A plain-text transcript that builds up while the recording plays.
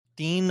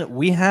Dean,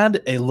 we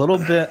had a little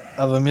bit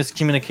of a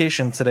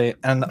miscommunication today,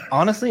 and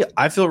honestly,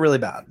 I feel really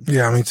bad.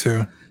 Yeah, me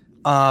too.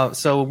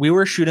 So we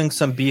were shooting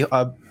some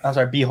B-roll,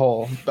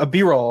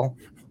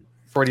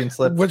 Freudian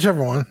slip.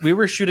 Whichever one. We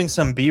were shooting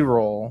some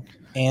B-roll,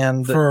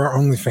 and for our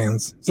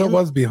OnlyFans. So it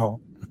was B-hole.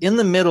 In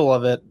the middle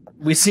of it,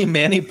 we see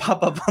Manny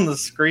pop up on the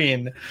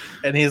screen,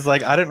 and he's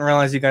like, "I didn't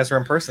realize you guys were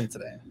in person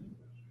today,"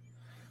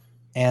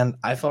 and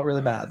I felt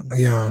really bad.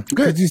 Yeah,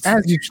 good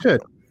as you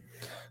should.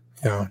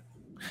 Yeah.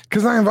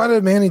 Because I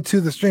invited Manny to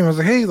the stream. I was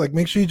like, hey, like,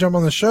 make sure you jump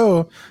on the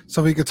show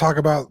so we could talk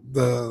about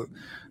the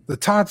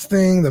Tots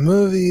thing, the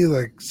movie,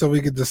 like, so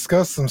we could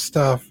discuss some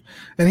stuff.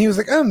 And he was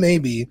like, oh,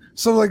 maybe.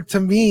 So, like, to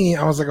me,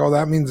 I was like, oh,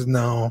 that means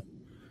no.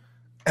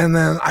 And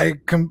then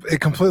it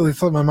completely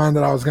slipped my mind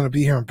that I was going to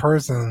be here in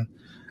person.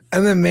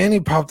 And then Manny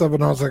popped up,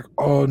 and I was like,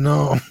 oh,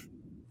 no.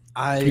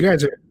 You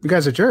guys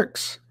are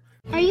jerks.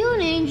 Are you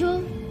an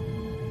angel?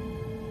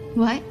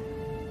 What?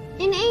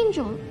 An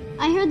angel.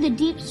 I heard the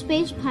deep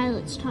space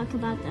pilots talk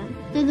about them.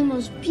 They're the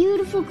most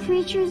beautiful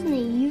creatures in the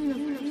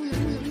universe.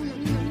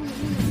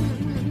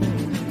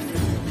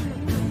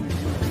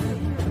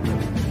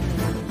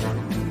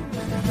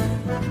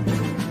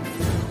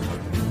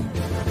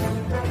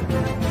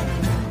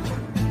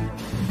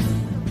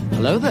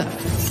 Hello there.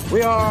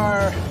 We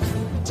are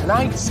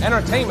tonight's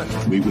entertainment.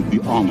 We would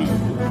be honored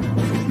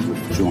if you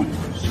would join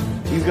us.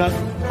 You've got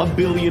a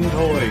billion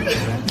toys.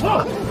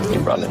 You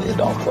brought in the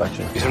doll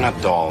collection. These are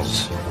not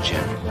dolls,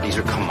 Jim. These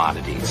are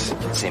commodities.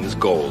 Same as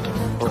gold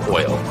or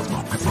oil.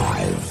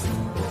 5,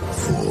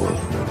 4,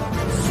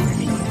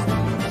 3, 2,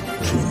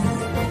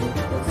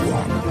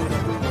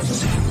 1,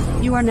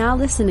 0. You are now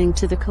listening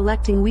to the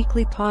Collecting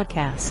Weekly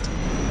podcast.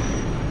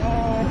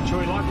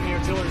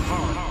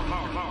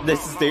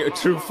 This is the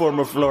true form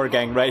of lore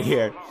gang right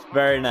here.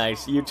 Very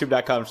nice.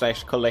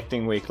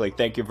 YouTube.com/collecting weekly.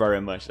 Thank you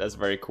very much. That's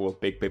very cool.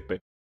 Big.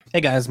 Hey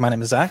guys, my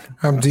name is Zach.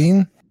 I'm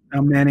Dean.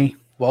 I'm Manny.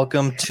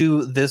 Welcome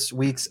to this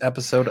week's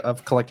episode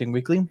of Collecting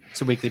Weekly. It's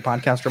a weekly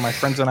podcast where my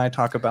friends and I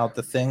talk about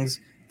the things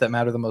that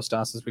matter the most to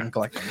us as we can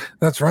collect them.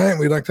 That's right.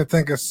 We'd like to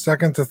take a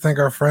second to thank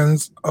our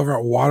friends over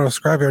at Watto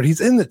Scrapyard. He's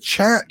in the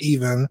chat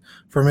even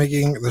for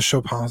making the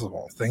show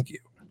possible. Thank you.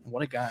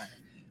 What a guy.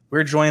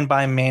 We're joined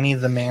by Manny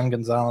the Man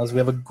Gonzalez. We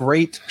have a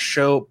great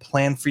show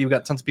planned for you. We've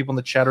got tons of people in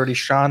the chat already.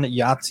 Sean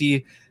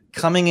Yahtzee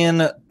coming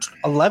in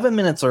 11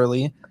 minutes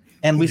early.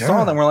 And we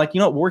saw them. We're like, you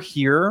know what? We're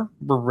here.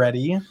 We're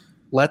ready.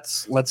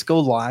 Let's go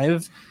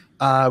live.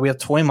 We have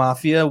Toy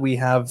Mafia. We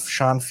have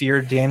Sean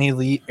Fear, Danny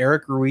Lee,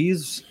 Eric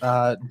Ruiz,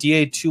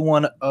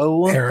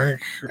 DA210,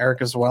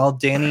 Eric as well.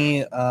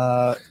 Danny,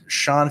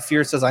 Sean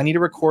Fear says, I need a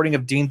recording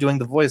of Dean doing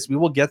the voice. We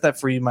will get that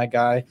for you, my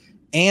guy.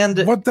 And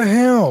what the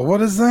hell?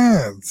 What is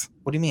that?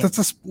 What do you mean? That's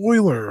a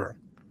spoiler.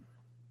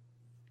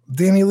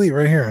 Danny Lee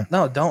right here.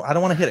 No, don't. I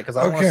don't want to hit it because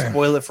I don't want to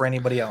spoil it for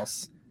anybody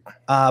else.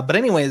 But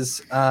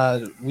anyways,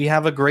 we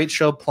have a great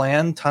show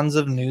planned. Tons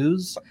of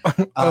news. I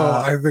think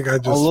I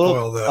just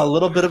spoiled it. A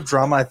little bit of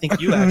drama. I think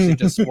you actually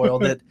just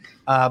spoiled it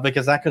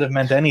because that could have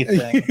meant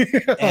anything.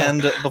 Yeah.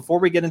 And before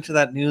we get into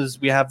that news,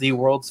 we have the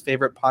world's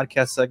favorite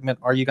podcast segment.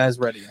 Are you guys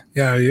ready?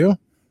 Yeah, are you?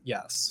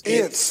 Yes.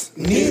 It's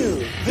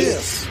new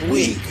this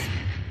week.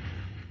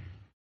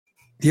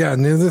 Yeah,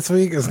 new this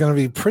week is going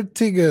to be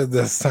pretty good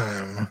this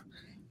time.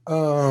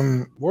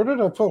 Where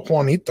did I put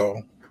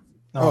Juanito?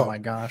 Oh my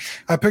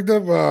gosh. I picked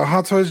up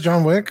Hot Toys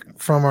John Wick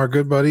from our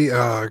good buddy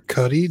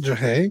Cody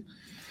Jahay.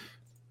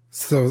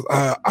 So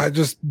I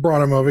just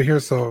brought him over here,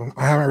 so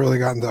I haven't really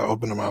gotten to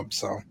open him up.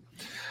 So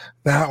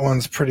that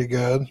one's pretty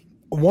good.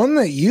 One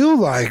that you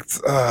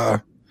liked,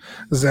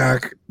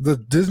 Zach, the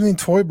Disney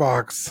Toy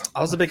Box.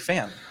 I was a big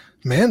fan.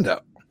 Mando.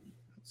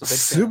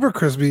 Super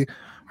crispy.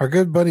 Our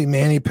good buddy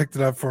Manny picked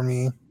it up for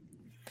me.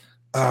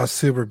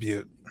 Super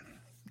beaut.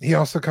 He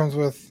also comes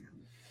with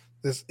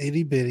this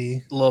itty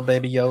bitty little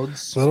baby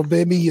Yodes. Little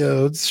baby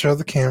Yodes. Show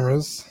the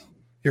cameras.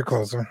 You're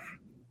closer.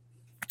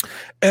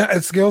 And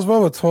it scales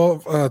well with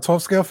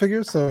 12 scale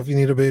figures. So if you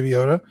need a baby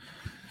Yoda.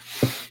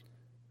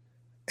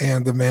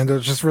 And the Mando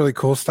is just really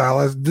cool,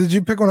 stylized. Did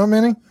you pick one up,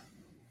 Manny?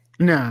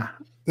 Nah.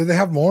 Did they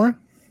have more?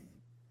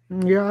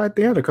 Yeah,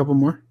 they had a couple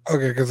more.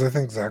 Okay, because I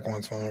think Zach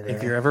wants one over here.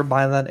 If you're ever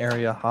by that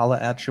area, holla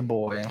at your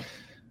boy.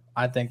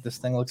 I think this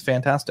thing looks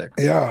fantastic.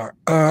 Yeah.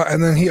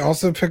 And then he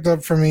also picked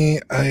up for me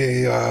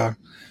a...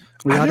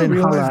 I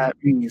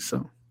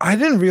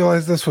didn't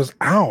realize this was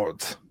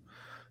out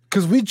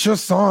because we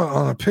just saw it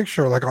on a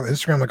picture like on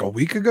Instagram like a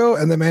week ago,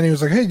 and then Manny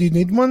was like, hey, do you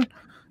need one?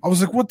 I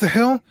was like, what the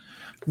hell?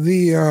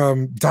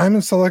 The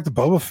Diamond Select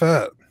Boba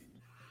Fett.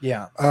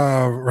 Yeah.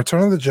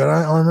 Return of the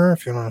Jedi armor,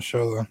 if you want to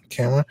show the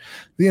camera.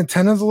 The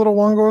antenna's a little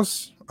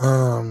wongos.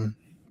 Other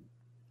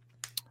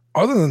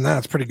than that,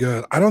 it's pretty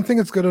good. I don't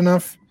think it's good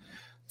enough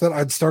that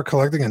I'd start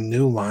collecting a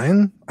new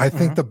line. I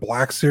think the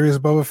Black Series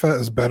Boba Fett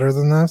is better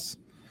than this.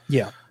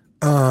 Yeah.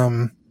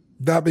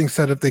 That being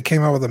said, if they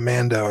came out with a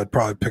Mando, I'd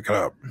probably pick it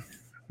up.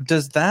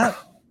 Is that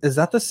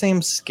the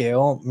same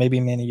scale? Maybe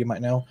Manny, you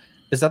might know.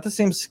 Is that the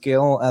same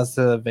scale as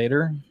the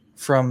Vader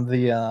from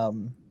the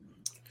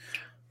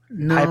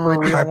no,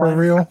 Hyper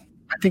Real?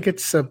 I think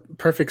it's a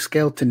perfect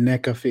scale to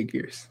NECA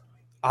figures.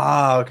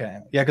 Ah, okay.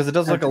 Yeah, because it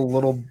does look a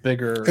little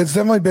bigger. It's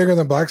definitely bigger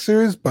than Black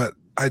Series, but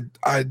I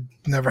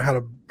never had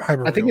a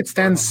hybrid. I think it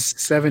stands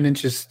 7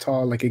 inches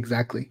tall, like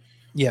exactly.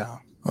 Yeah.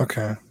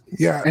 Okay.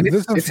 Yeah, and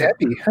it's heavy.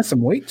 It has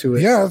some weight to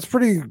it. Yeah, it's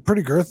pretty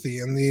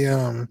girthy, and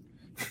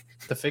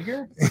the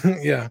figure.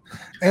 Yeah,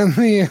 and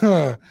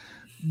the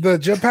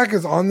jetpack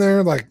is on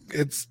there. Like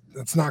it's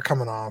not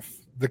coming off.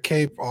 The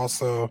cape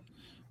also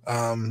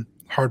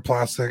hard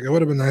plastic. It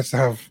would have been nice to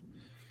have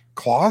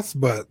cloth,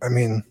 but I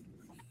mean,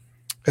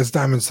 it's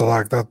Diamond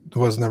Select. That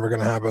was never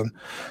going to happen.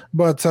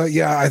 But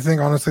yeah, I think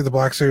honestly the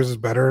Black Series is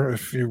better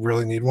if you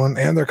really need one.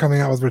 And they're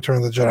coming out with Return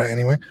of the Jedi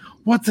anyway.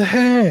 What the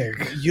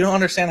heck? You don't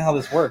understand how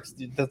this works.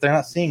 That they're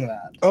not seeing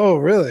that. Oh,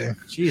 really?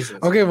 Jesus.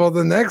 Okay, well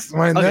next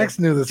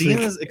new this Dean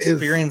week is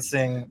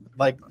experiencing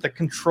like the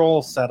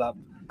control setup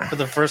for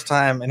the first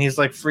time, and he's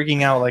like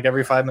freaking out like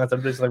every 5 minutes.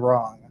 I'm just like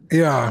wrong.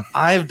 Yeah.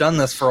 I've done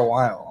this for a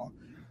while.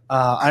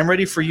 I'm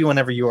ready for you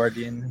whenever you are,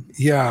 Dean.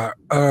 Yeah.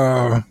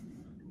 I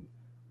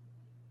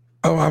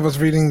was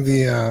reading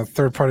the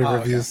third-party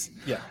reviews.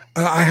 Okay. Yeah.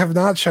 I have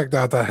not checked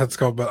out that head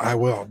sculpt, but I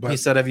will. But he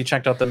said, "Have you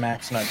checked out the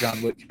Max Nut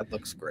John Wick? It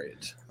looks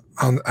great."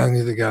 I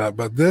need to get it,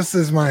 but this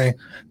is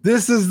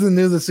the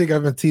new this week.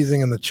 I've been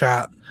teasing in the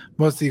chat.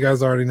 Most of you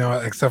guys already know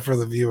it, except for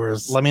the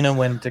viewers. Let me know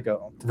when to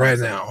go. Right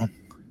now.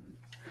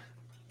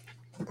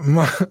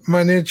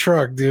 My new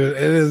truck, dude.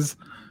 It is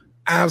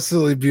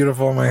absolutely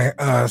beautiful. My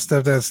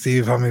stepdad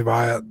Steve helped me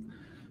buy it.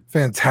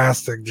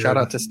 Fantastic, dude. Shout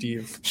out to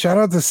Steve. Shout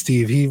out to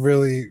Steve. He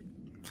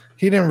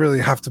didn't really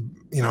have to,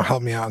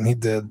 help me out, and he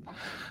did.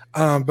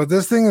 But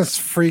this thing is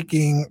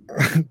freaking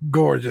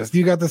gorgeous.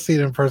 You got to see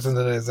it in person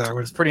today, Zach.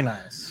 It's pretty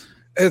nice.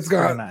 It's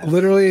got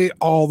literally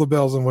all the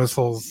bells and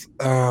whistles.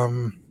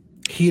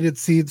 Heated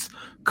seats,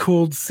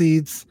 cooled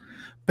seats,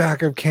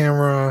 backup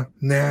camera,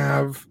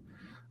 nav,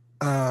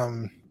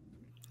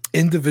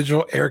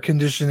 individual air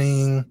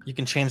conditioning. You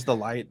can change the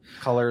light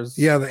colors.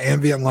 Yeah, the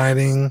ambient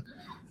lighting.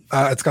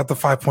 It's got the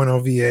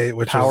 5.0 V8,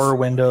 which power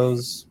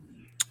windows.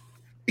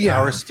 Yeah.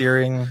 Power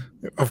steering.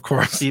 Of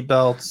course. Seat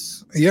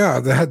belts. Yeah,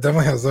 that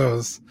definitely has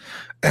those.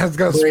 It's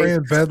got a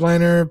spray-in bed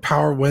liner,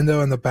 power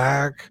window in the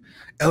back,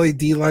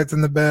 LED lights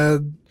in the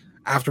bed,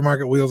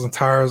 aftermarket wheels and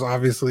tires,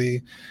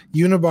 obviously.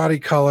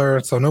 Unibody color,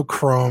 so no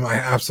chrome. I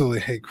absolutely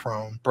hate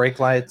chrome. Brake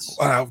lights.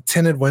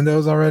 Tinted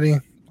windows already.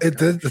 It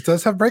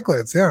does have brake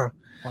lights, yeah.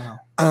 Wow.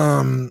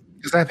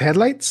 Does that have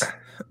headlights?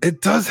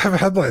 It does have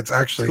headlights,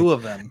 actually. 2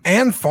 of them.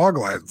 And fog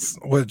lights,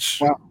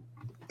 which,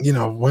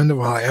 when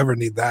do I ever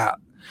need that?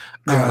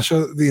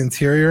 Show the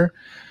interior.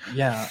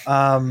 Yeah.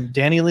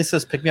 Danny Lee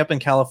says, pick me up in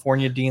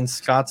California. Dean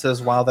Scott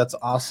says, wow, that's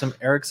awesome.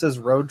 Eric says,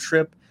 road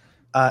trip.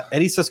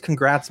 Eddie says,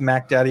 congrats,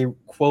 Mac Daddy.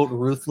 Quote,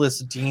 ruthless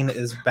Dean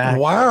is back.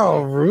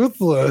 Wow,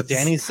 ruthless.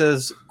 Danny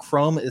says,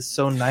 Chrome is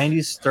so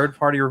 90s.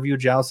 Third-party review.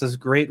 Jow says,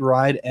 great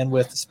ride, and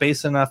with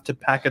space enough to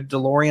pack a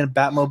DeLorean,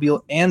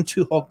 Batmobile, and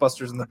 2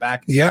 Hulkbusters in the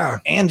back. Yeah.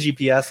 And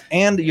GPS.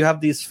 And you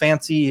have these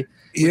fancy...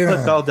 We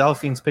put Belle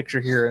Delphine's picture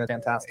here, and it's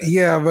fantastic.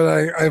 Yeah,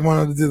 but I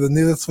wanted to do the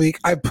new this week.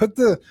 I put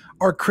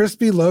our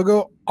crispy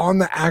logo on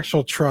the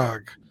actual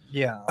truck.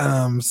 Yeah.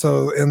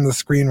 So in the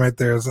screen right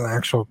there is an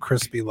actual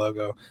crispy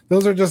logo.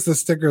 Those are just the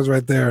stickers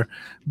right there.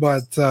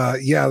 But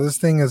yeah, this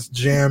thing is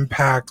jam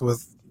packed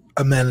with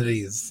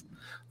amenities,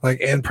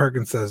 like Ann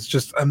Perkins says,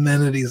 just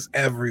amenities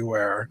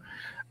everywhere.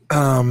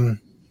 And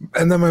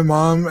then my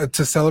mom,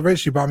 to celebrate,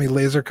 she bought me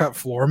laser cut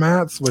floor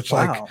mats, which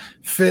like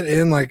fit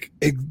in like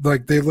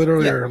they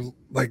literally are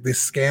like they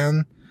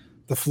scan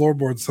the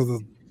floorboard so the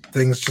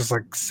things just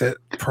like sit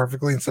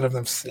perfectly instead of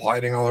them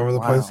sliding all over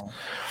the place.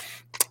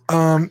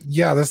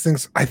 Yeah, this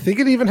thing's. I think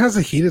it even has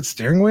a heated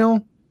steering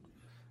wheel.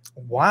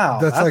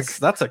 Wow,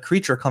 that's a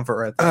creature comfort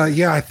right there.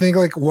 Yeah, I think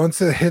like once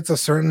it hits a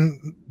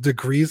certain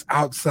degrees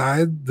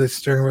outside, the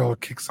steering wheel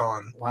kicks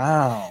on.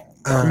 Wow.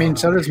 I mean,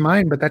 so does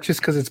mine, but that's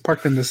just because it's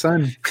parked in the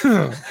sun.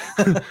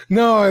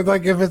 No,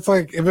 like if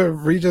it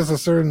reaches a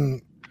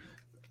certain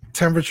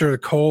temperature,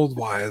 cold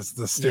wise,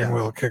 the steering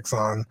wheel kicks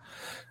on.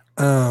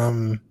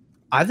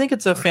 I think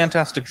it's a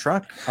fantastic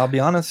truck. I'll be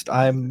honest.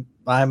 I'm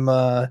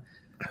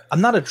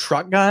not a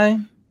truck guy,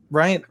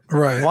 right?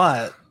 Right.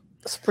 What?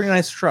 It's a pretty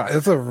nice truck.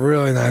 It's a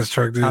really nice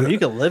truck, dude. You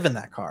could live in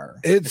that car.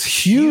 It's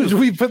huge.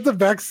 We put the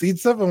back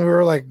seats up, and we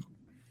were like,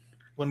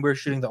 when we were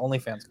shooting the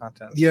OnlyFans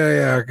content.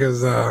 Yeah,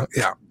 because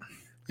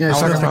Yeah,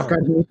 so I've got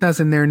Nitas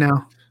in there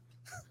now.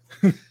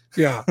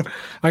 Yeah,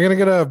 I'm gonna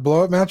get a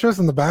blow up mattress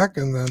in the back,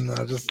 and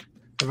then just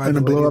and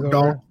a blow up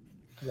doll.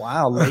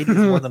 Wow, ladies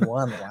more than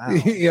one. Wow.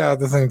 Yeah, at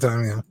the same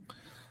time,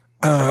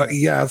 yeah.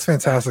 Yeah, it's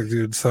fantastic,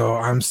 dude. So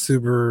I'm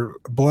super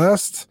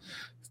blessed.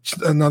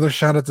 Another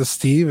shout out to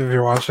Steve if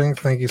you're watching.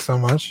 Thank you so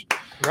much.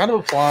 Round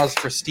of applause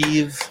for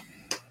Steve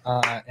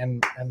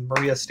and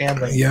Maria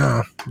Stanley.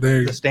 Yeah,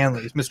 they're the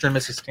Stanleys, Mr. and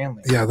Mrs.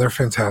 Stanley. Yeah, they're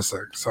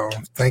fantastic. So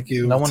thank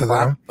you no one to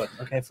them. But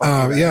okay,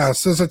 fine. Yeah,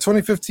 so it's a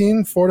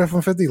 2015 Ford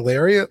F-150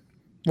 Lariat.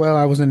 Well,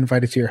 I wasn't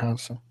invited to your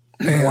house, so.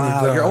 And,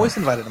 wow, you're always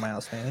invited to my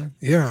house, man.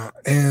 Yeah,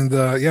 and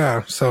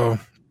yeah, so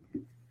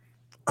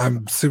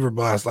I'm super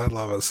blessed. I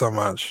love it so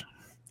much.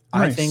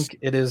 I Nice. think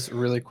it is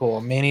really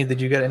cool. Manny, did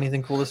you get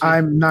anything cool this week?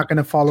 I'm not going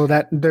to follow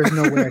that. There's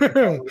no way I can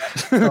follow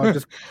that. So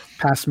just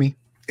pass me.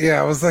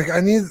 Yeah, I was like, I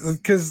need,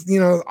 because, you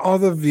know, all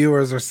the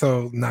viewers are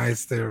so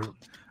nice. They're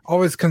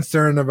always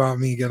concerned about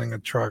me getting a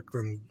truck,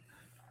 and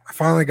I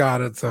finally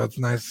got it, so it's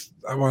nice.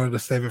 I wanted to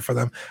save it for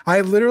them.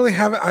 I literally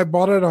haven't, I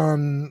bought it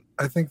on,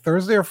 I think,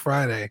 Thursday or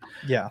Friday.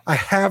 Yeah. I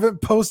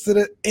haven't posted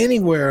it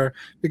anywhere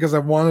because I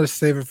wanted to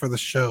save it for the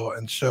show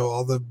and show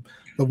all the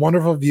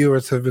wonderful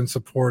viewers who have been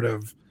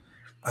supportive.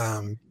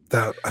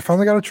 That I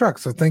finally got a truck,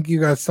 so thank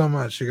you guys so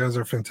much. You guys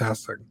are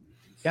fantastic.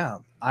 Yeah,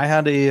 I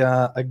had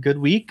a good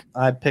week.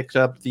 I picked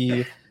up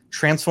the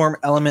Transform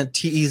Element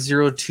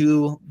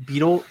TE02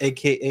 Beetle,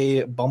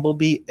 aka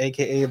Bumblebee,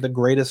 aka the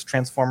greatest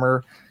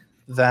Transformer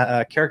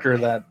that character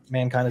that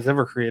mankind has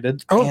ever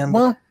created. Oh, and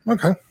well,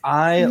 okay.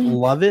 I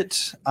love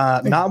it.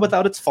 Not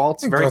without its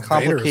faults. Very Darth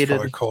Vader is complicated.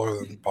 probably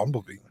cooler than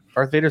Bumblebee.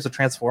 Darth Vader's a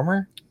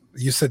Transformer.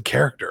 You said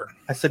character.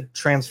 I said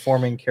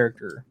transforming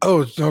character.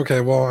 Oh,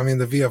 okay. Well, I mean,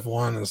 the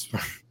VF1 is.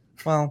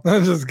 Well,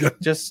 that's just good.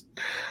 Just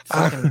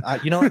fucking,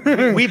 you know,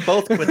 we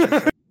both quit.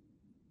 That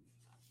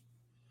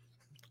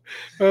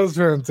was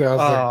fantastic.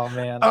 Oh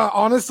man.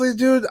 Honestly,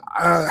 dude,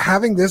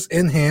 having this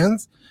in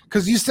hands,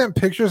 because you sent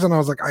pictures and I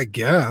was like, I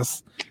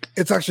guess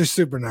it's actually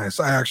super nice.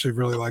 I actually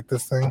really like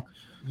this thing.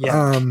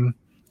 Yeah.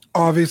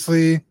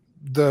 Obviously,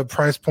 the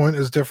price point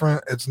is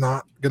different. It's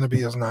not going to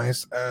be as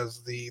nice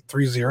as the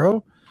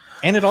 3.0,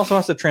 and it also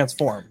has to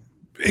transform.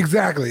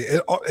 Exactly.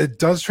 It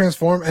does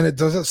transform, and it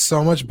does it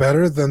so much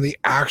better than the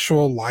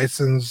actual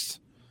licensed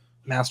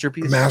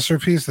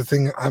masterpiece. The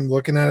thing I'm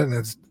looking at it, and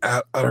it's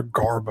at a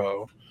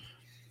garbo.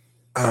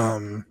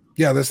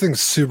 Yeah, this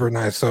thing's super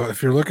nice. So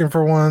if you're looking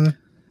for one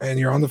and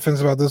you're on the fence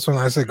about this one,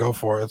 I say go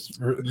for it.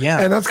 Yeah,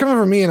 and that's coming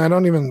from me, and I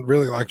don't even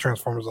really like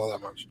Transformers all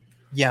that much.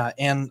 Yeah,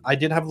 and I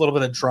did have a little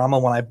bit of drama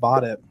when I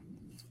bought it.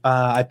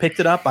 I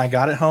picked it up, I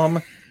got it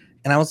home,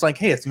 and I was like,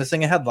 hey, it's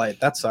missing a headlight.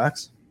 That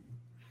sucks.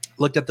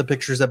 Looked at the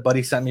pictures that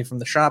Buddy sent me from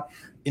the shop.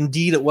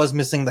 Indeed, it was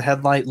missing the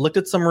headlight. Looked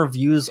at some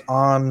reviews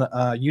on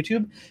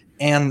YouTube,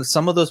 and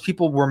some of those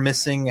people were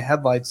missing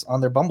headlights on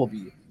their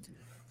Bumblebee.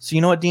 So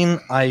you know what, Dean?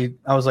 I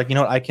was like, you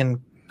know what? I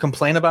can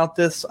complain about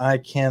this. I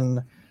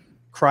can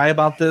cry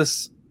about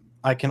this.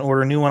 I can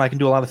order a new one. I can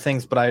do a lot of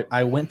things. But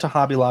I went to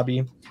Hobby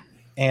Lobby,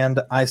 and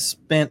I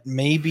spent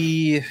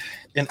maybe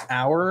an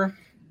hour.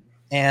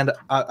 And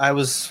I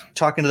was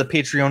talking to the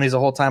Patreonies the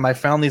whole time. I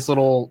found these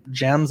little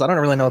gems. I don't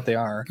really know what they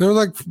are. They're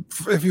like,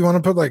 if you want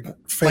to put like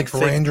fake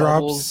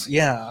raindrops. Bubbles.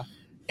 Yeah.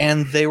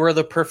 And they were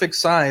the perfect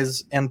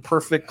size and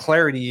perfect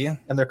clarity.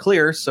 And they're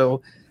clear.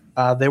 So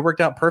they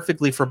worked out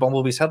perfectly for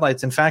Bumblebee's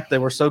headlights. In fact, they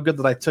were so good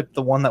that I took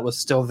the one that was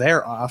still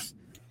there off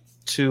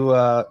to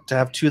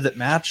have two that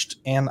matched.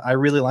 And I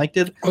really liked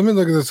it. Let me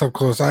look at this up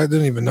close. I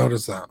didn't even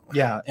notice that.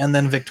 Yeah. And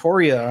then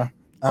Victoria.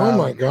 Oh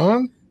my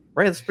God.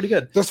 Right. That's pretty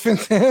good. That's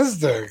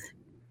fantastic.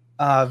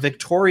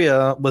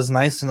 Victoria was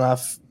nice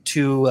enough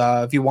to,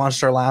 if you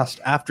watched our last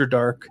After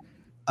Dark,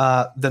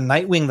 the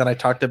Nightwing that I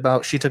talked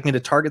about, she took me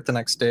to Target the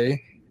next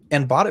day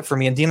and bought it for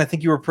me. And Dean, I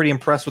think you were pretty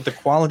impressed with the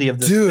quality of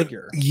this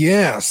figure.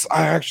 Yes.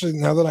 I actually,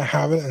 now that I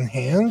have it in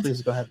hand,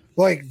 please go ahead.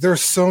 Like,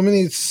 there's so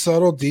many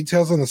subtle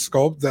details on the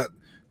sculpt that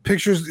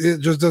pictures,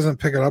 it just doesn't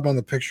pick it up on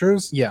the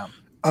pictures. Yeah.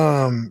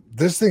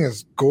 This thing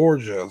is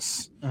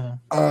gorgeous.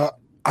 I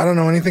don't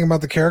know anything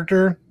about the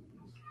character.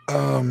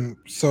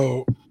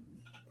 So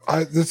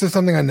this is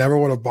something I never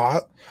would have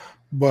bought,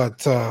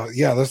 but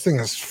yeah, this thing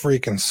is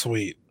freaking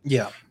sweet.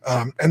 Yeah.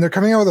 And they're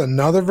coming out with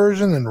another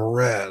version in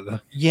red.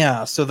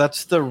 Yeah, so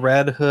that's the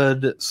Red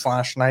Hood /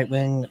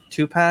 Nightwing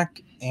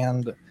 2-pack,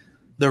 and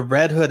the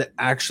Red Hood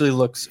actually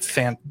looks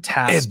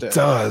fantastic. It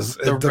does.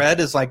 The red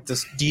is like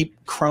this deep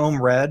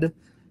chrome red.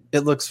 It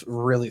looks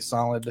really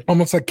solid.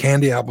 Almost like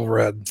candy apple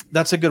red.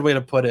 That's a good way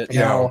to put it.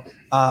 Yeah.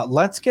 Now,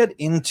 let's get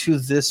into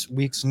this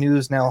week's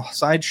news. Now,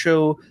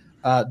 Sideshow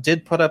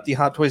did put up the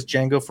Hot Toys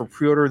Django for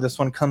pre-order. This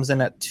one comes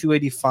in at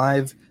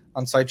 $285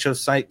 on Sideshow's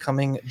site,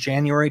 coming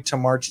January to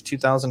March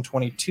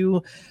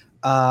 2022.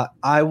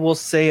 I will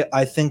say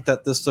I think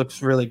that this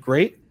looks really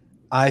great.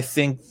 I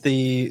think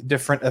the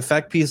different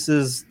effect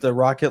pieces, the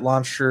rocket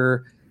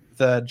launcher,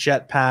 the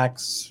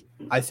jetpacks,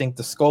 I think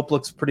the sculpt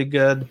looks pretty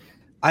good.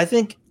 I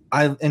think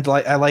I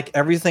like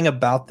everything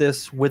about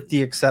this with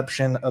the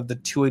exception of the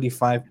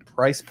 $285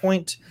 price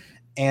point.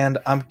 And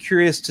I'm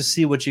curious to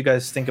see what you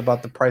guys think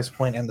about the price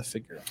point and the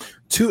figure.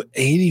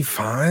 $285?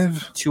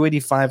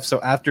 $285.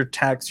 So after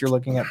tax, you're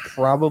looking at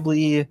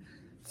probably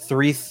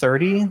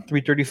 $330,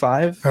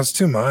 $335. That's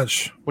too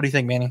much. What do you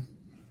think, Manny?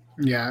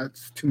 Yeah,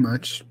 it's too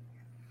much.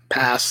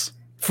 Pass.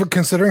 For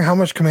considering how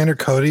much Commander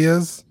Cody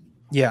is,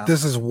 yeah,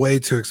 this is way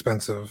too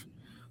expensive.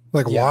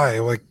 Like, why?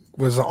 Like,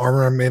 was the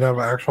armor made out of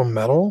actual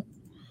metal?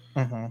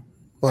 Mm-hmm.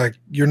 Like,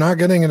 you're not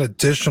getting an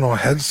additional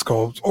head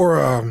sculpt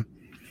or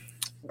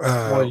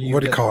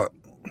what do you call it?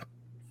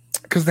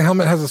 Because the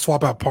helmet has a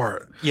swap out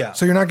part. Yeah.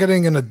 So you're not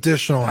getting an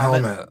additional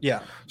helmet.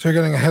 Yeah. So you're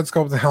getting a head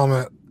sculpt, the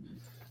helmet,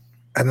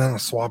 and then a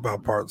swap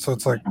out part. So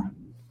it's like,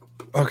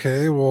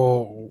 okay,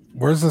 well,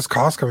 where's this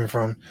cost coming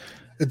from?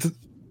 It's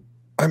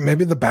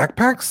Maybe the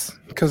backpacks,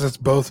 because it's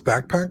both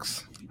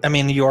backpacks. I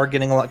mean, you are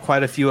getting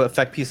quite a few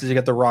effect pieces. You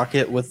get the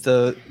rocket with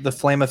the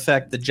flame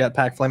effect, the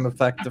jetpack flame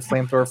effect, the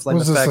flamethrower flame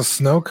effect. Was this a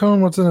snow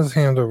cone? What's in his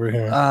hand over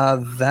here?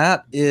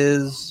 That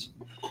is...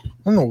 I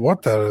don't know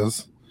what that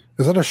is.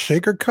 Is that a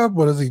shaker cup?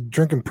 What is he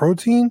drinking?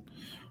 Protein?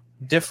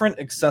 Different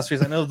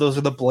accessories. I know those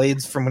are the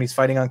blades from when he's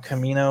fighting on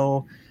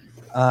Camino.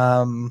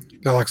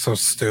 They're like so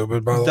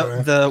stupid, by the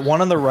way. The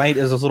one on the right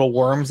is those little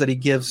worms that he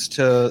gives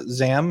to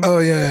Zam. Oh,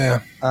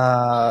 yeah.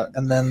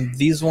 And then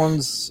these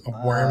ones... A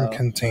worm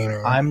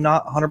container. I'm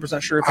not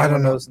 100% sure if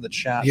anyone knows in the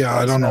chat. Yeah,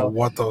 I don't know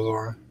what those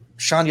are.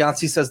 Sean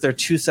Yahtzee says they're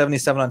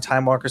 $277 on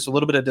Time Walker, so a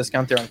little bit of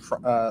discount there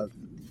on...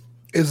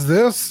 Is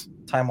this...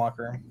 Time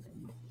Walker.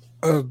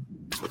 A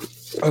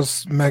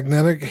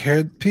magnetic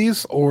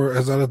headpiece, or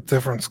is that a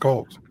different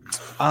sculpt?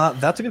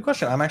 That's a good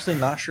question. I'm actually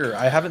not sure.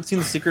 I haven't seen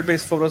the secret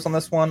base photos on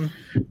this one.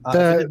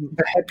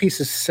 The headpiece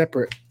is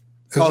separate.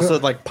 Also,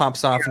 it like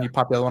pops off and you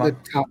pop the other one on.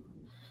 Top.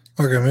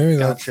 Okay, maybe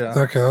Gotcha. that's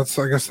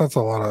okay. I guess that's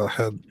a lot of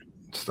head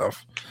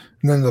stuff.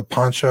 And then the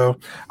poncho.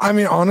 I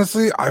mean,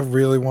 honestly, I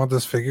really want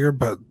this figure,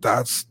 but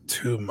that's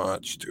too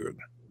much, dude.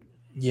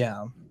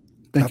 Yeah.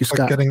 Thank you,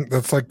 Scott.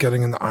 That's like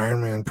getting in the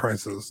Iron Man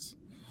prices.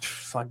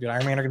 Fuck, dude,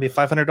 Iron Man are gonna be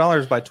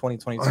 $500 by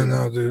 2022. I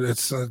know, dude.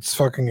 It's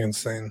fucking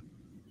insane.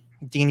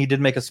 Dean, you did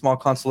make a small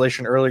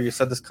consolation earlier. You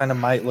said this kind of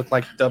might look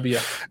like W.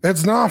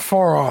 It's not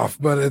far off,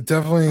 but it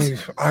definitely.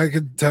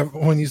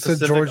 When you said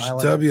George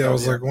W, I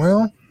was like,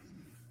 well,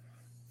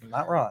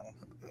 not wrong.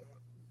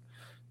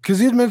 Because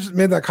you'd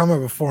made that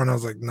comment before, and I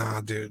was like, nah,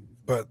 dude.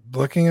 But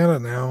looking at it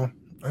now,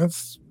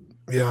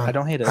 I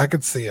don't hate it. I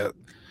could see it.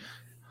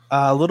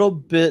 A little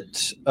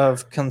bit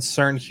of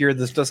concern here.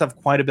 This does have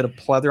quite a bit of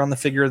pleather on the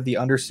figure. The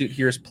undersuit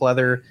here is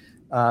pleather.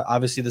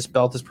 Obviously, this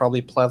belt is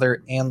probably pleather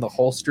and the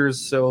holsters.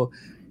 So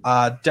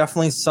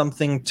definitely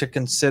something to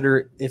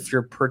consider if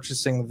you're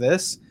purchasing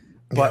this.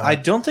 But I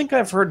don't think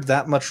I've heard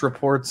that much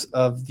reports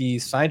of the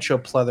Sideshow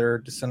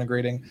pleather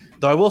disintegrating.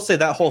 Though I will say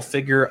that whole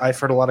figure, I've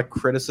heard a lot of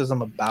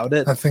criticism about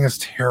it. That thing is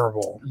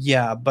terrible.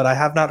 Yeah, but I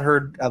have not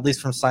heard, at least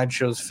from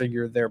Sideshow's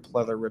figure, their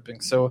pleather ripping.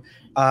 So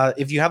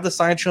if you have the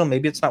Sideshow,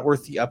 maybe it's not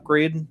worth the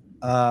upgrade.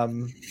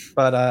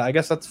 But I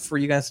guess that's for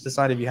you guys to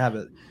decide if you have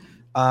it.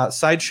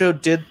 Sideshow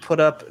did put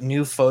up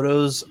new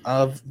photos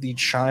of the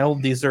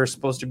child. These are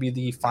supposed to be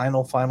the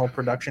final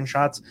production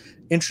shots.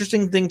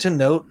 Interesting thing to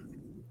note,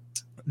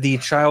 the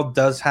child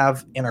does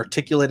have an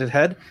articulated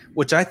head,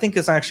 which I think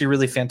is actually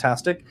really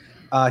fantastic.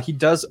 He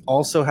does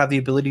also have the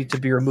ability to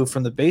be removed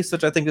from the base,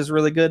 which I think is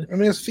really good. I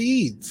mean, his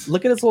feet.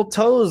 Look at his little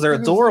toes. They're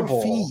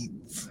adorable.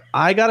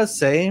 I gotta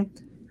say,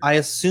 I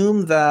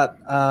assume that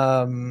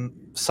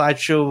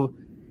Sideshow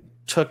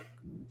took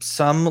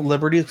some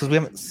liberties because we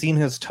haven't seen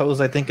his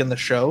toes, I think, in the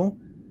show.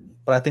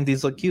 But I think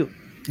these look cute.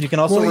 You can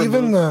also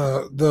even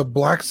the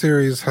Black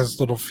Series has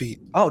little feet.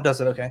 Oh, does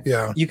it? Okay.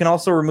 Yeah. You can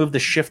also remove the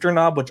shifter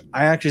knob, which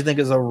I actually think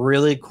is a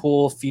really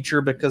cool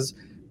feature because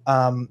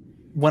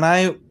when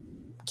I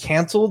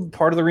canceled,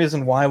 part of the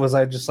reason why was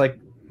I just like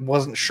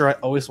wasn't sure. I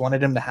always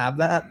wanted him to have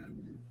that,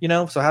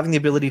 so having the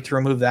ability to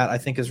remove that I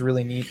think is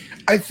really neat.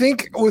 I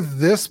think with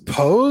this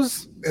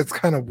pose, it's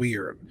kind of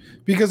weird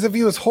because if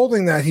he was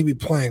holding that, he'd be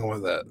playing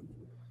with it.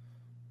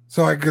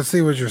 So I could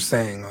see what you're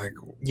saying. Like,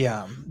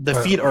 yeah, the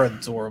feet are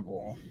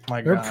adorable.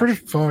 My they're gosh. pretty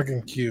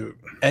fucking cute.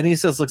 Eddie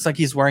says looks like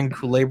he's wearing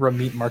Culebra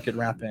meat market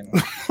wrapping.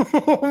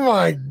 Oh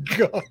my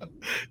god,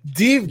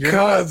 deep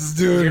cuts,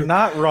 dude. You're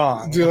not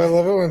wrong, dude. I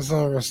love it when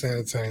someone was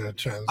sanitizing the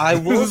chest. I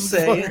will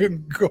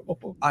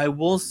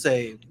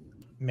say,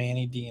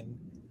 Manny Dean,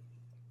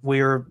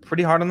 we were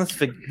pretty hard on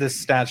this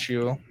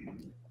statue.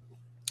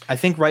 I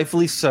think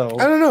rightfully so.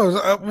 I don't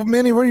know,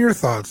 Manny. What are your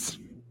thoughts?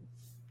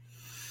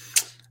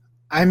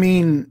 I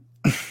mean,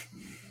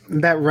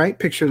 that right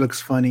picture looks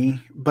funny,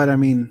 but I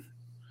mean,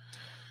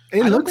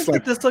 it looks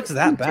like this looks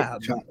that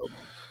bad.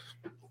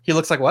 He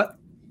looks like what?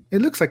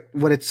 It looks like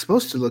what it's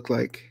supposed to look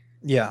like.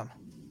 Yeah.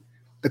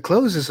 The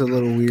clothes is a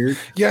little weird.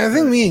 Yeah, I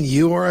think me and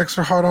you were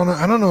extra hard on it.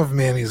 I don't know if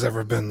Manny's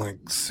ever been like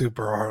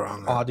super hard on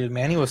it. Oh, dude,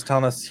 Manny was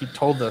telling us, he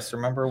told us,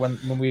 remember when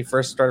we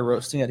first started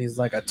roasting it, he's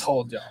like, I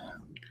told y'all.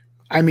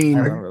 I mean,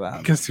 I remember that.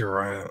 I guess you're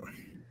right.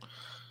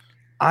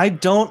 I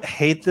don't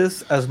hate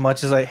this as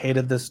much as I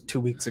hated this 2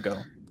 weeks ago.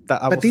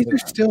 But these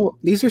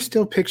are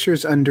still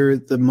pictures under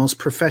the most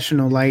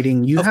professional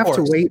lighting. You have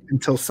to wait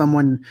until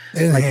someone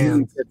like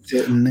you gets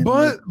it. And then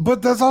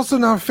but that's also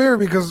not fair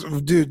because,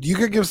 dude, you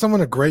could give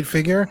someone a great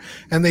figure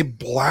and they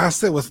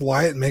blast it with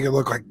light and make it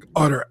look like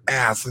utter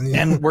ass.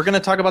 And we're going to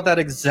talk about that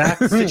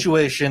exact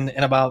situation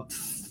in about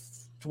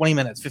 20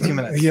 minutes, 15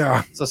 minutes.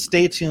 Yeah. So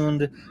stay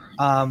tuned.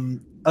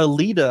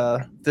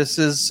 Alita, this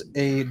is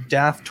a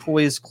Daft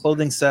Toys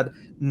clothing set,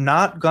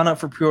 not gone up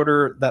for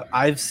pre-order that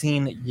I've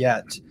seen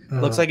yet.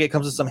 Looks like it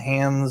comes with some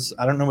hands.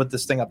 I don't know what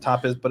this thing up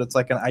top is, but it's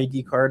like an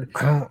ID card.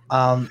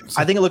 I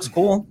think it looks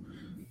cool.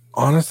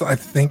 Honestly,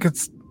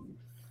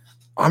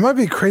 I might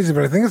be crazy,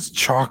 but I think it's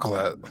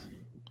chocolate.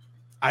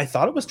 I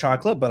thought it was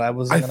chocolate, but I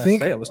wasn't going to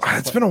say it was chocolate.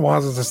 It's been a while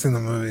since I've seen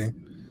the movie.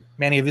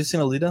 Manny, have you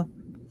seen Alita?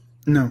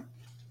 No.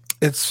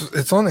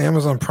 It's on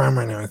Amazon Prime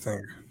right now, I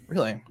think.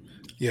 Really?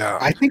 Yeah.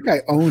 I think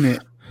I own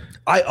it.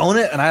 I own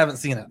it, and I haven't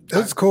seen it.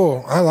 It's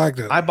cool. I liked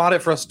it. I bought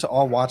it for us to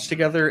all watch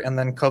together, and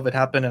then COVID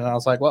happened, and I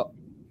was like, well,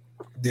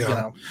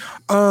 yeah.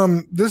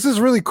 This is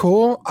really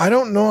cool. I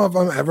don't know if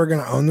I'm ever going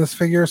to own this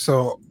figure,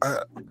 so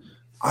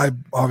I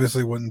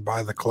obviously wouldn't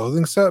buy the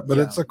clothing set, but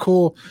it's a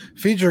cool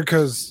feature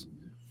because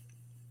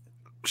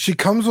she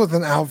comes with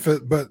an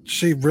outfit, but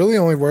she really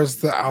only wears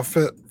the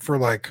outfit for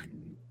like,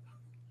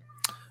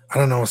 I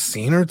don't know, a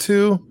scene or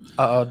two.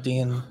 Uh-oh,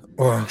 Dean.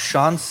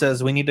 Sean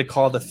says we need to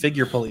call the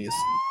figure police.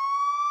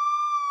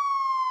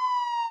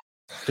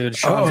 Dude,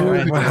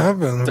 Sean, what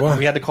happened?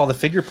 We had to call the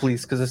figure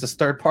police because it's a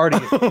third party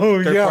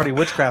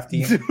witchcraft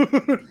team.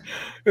 Dude,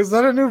 is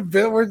that a new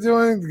bit we're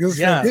doing? This is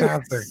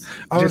fantastic.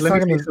 I was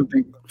talking to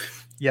something.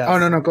 Yeah. Oh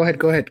no, go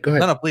ahead.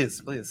 No,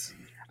 please.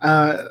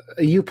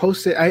 You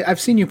posted. I've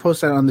seen you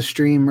post that on the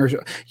stream, or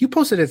you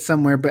posted it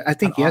somewhere. But I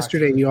think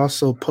yesterday you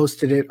also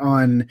posted it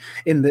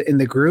in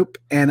the group,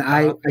 and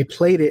I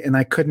played it, and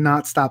I could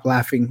not stop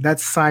laughing. That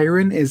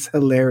siren is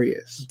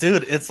hilarious,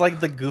 dude. It's like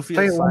the goofiest.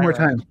 Play it one more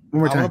time. I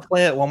want to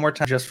play it one more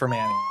time just for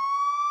Manny.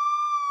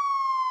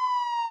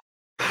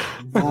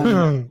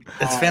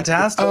 It's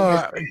fantastic.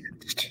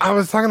 I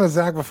was talking to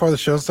Zach before the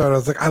show started. I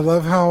was like, I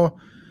love how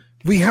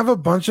we have a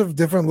bunch of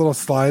different little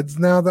slides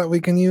now that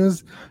we can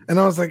use. And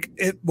I was like,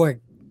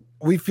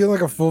 we feel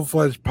like a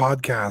full-fledged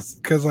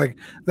podcast because like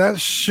that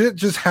shit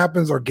just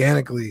happens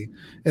organically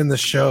in the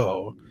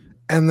show.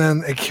 And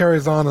then it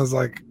carries on as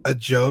like a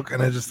joke.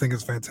 And I just think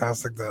it's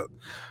fantastic that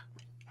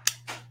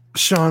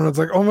Sean was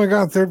like, oh my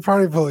God, third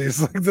party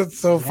police. Like, that's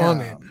so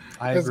funny.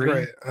 I That's agree.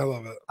 great. I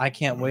love it. I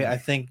can't wait. I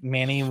think,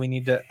 Manny, we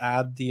need to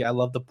add I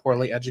love the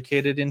poorly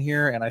educated in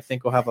here, and I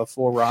think we'll have a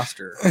full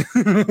roster.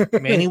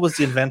 Manny was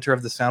the inventor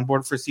of the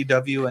soundboard for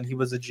CW, and he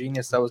was a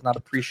genius that was not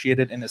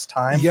appreciated in his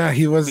time. Yeah,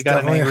 he was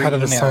definitely ahead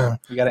of his time.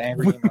 We got an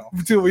angry email.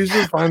 Dude, we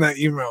should find that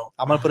email.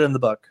 I'm going to put it in the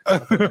book.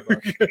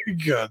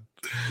 Good.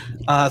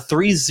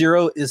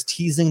 3-0 is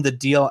teasing the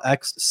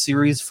DLX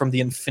series from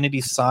the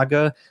Infinity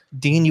Saga.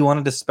 Dean, you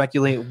wanted to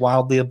speculate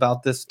wildly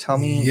about this. Tell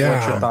me what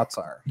your thoughts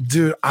are.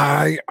 Dude,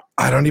 I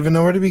don't even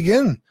know where to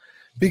begin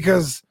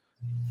because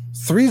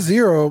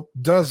 3-0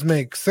 does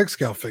make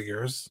 6-scale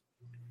figures,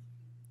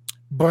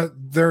 but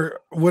there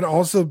would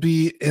also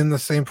be in the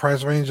same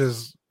price range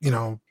as,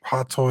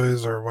 Hot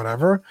Toys or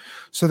whatever.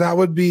 So that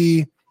would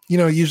be,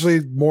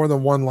 usually more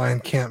than one line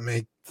can't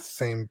make the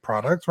same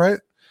product, right?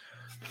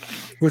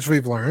 Which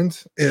we've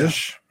learned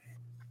ish.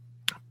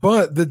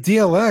 But the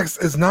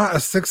DLX is not a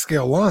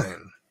 6-scale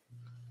line.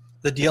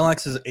 The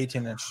DLX is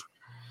 18-inch.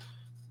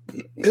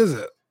 Is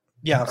it?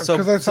 Yeah,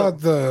 because I thought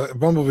the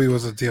Bumblebee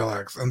was a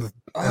DLX and the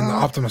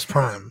Optimus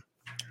Prime.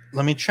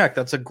 Let me check.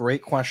 That's a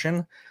great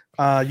question.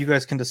 You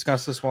guys can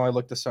discuss this while I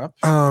look this up.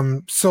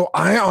 So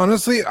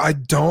I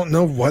don't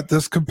know what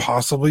this could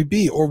possibly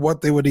be or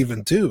what they would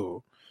even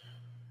do,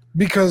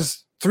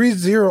 because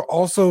 3-0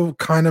 also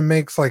kind of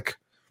makes like,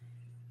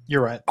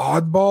 you're right,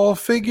 oddball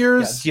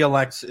figures. Yeah,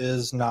 DLX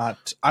is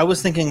not. I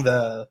was thinking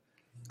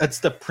it's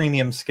the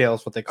premium scale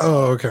is what they call it.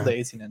 Oh, okay. The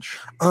 18-inch.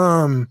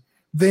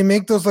 They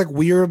make those like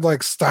weird,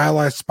 like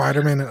stylized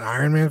Spider-Man and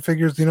Iron Man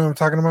figures. Do you know what I'm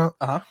talking about?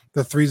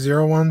 The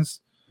 3-0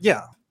 ones.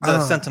 Yeah,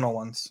 the Sentinel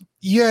ones.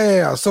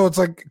 Yeah. So it's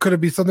like, could it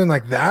be something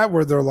like that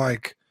where they're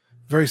like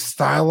very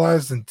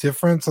stylized and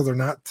different, so they're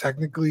not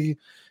technically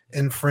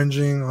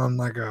infringing on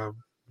like a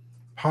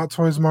Hot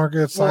Toys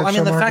market? Well, I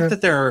mean, the fact that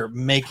they're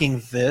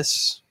making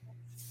this,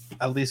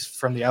 at least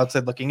from the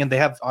outside looking in, they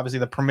have obviously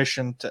the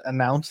permission to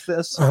announce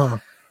this.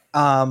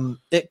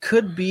 It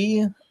could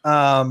be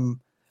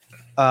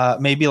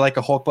maybe like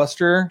a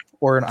Hulkbuster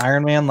or an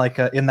Iron Man, like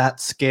in that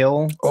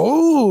scale.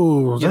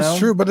 Oh, that's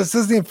true. But it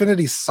says the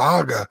Infinity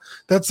Saga.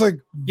 That's like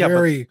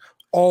very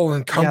all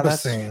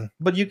encompassing.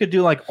 But you could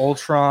do like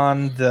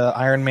Ultron, the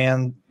Iron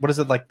Man. What is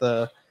it, like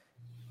the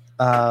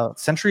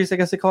Centuries, I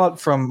guess they call it,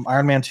 from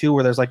Iron Man 2,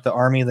 where there's like the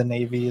Army, the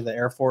Navy, the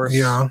Air Force,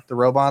 the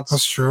robots.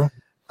 That's true.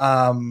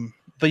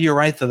 But you're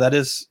right, though.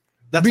 That's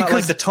not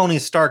like the Tony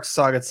Stark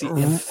saga. It's the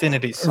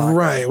Infinity Saga.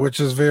 Right, which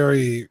is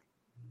very...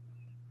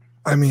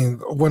 I mean,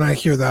 when I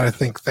hear that, I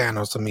think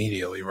Thanos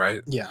immediately,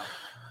 right? Yeah.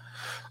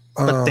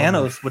 But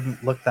Thanos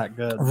wouldn't look that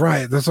good.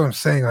 Right, that's what I'm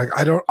saying. Like,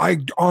 I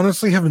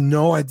honestly have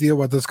no idea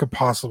what this could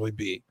possibly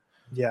be.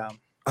 Yeah.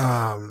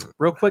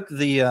 Real quick,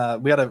 we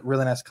had a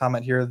really nice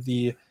comment here.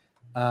 The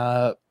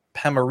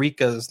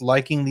Pamarica's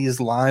liking these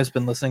lives,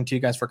 been listening to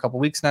you guys for a couple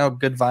weeks now.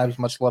 Good vibes,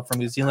 much love from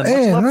New Zealand.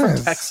 Hey, much love nice.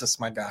 from Texas,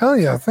 my guy. Hell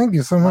yeah, thank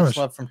you so much. Much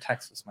love from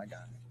Texas, my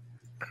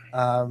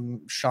guy.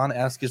 Sean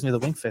S gives me the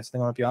wink face. I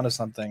think I might be onto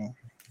something.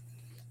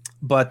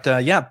 But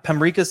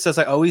Pamrica says,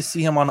 I always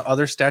see him on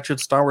other statued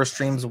Star Wars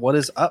streams. What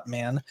is up,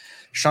 man?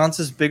 Sean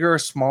says, bigger or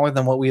smaller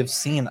than what we have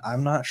seen?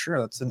 I'm not sure.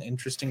 That's an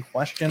interesting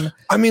question.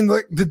 I mean,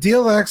 like the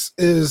DLX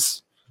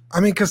is,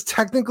 because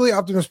technically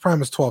Optimus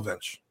Prime is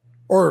 12-inch.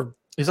 Or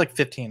he's like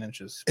 15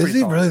 inches. Is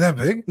he really that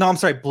big? No, I'm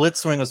sorry.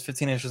 Blitzwing was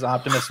 15 inches.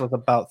 Optimus was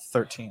about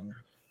 13.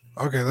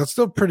 Okay, that's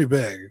still pretty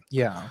big.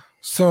 Yeah.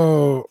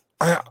 So,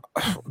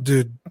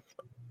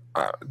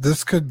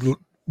 this could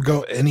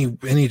go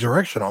any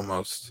direction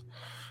almost.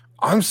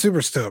 I'm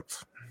super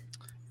stoked.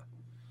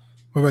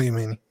 What about you,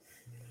 Manny?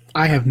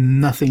 I have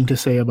nothing to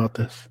say about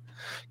this.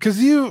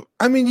 Because you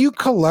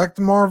collect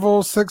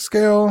Marvel 6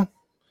 scale,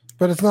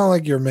 but it's not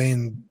like your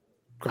main.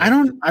 I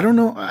don't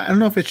know. I don't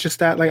know if it's just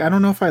that. Like, I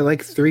don't know if I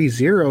like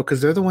 3-0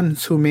 because they're the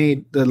ones who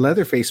made the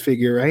Leatherface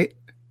figure, right?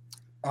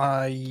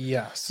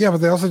 Yes. Yeah, but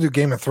they also do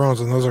Game of Thrones,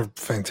 and those are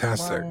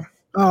fantastic.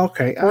 Oh,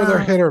 okay. Or they're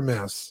hit or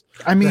miss.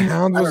 I mean, the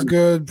Hound was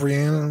good.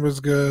 Brienne was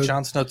good.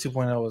 Jon Snow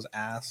 2.0 was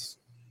ass.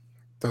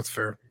 That's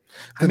fair.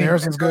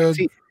 Daenerys is good.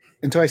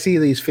 Until I see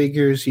these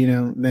figures,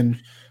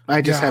 then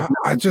I just have.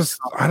 I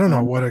don't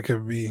know what it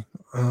could be.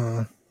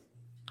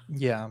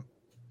 Yeah,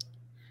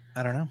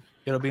 I don't know.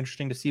 It'll be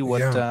interesting to see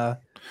what. Yeah.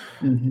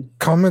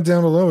 Comment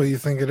down below what you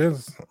think it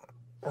is,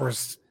 or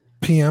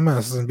PM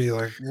us and be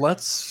like.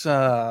 Let's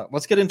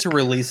get into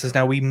releases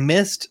now. We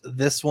missed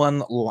this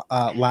one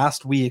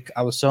last week.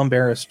 I was so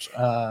embarrassed.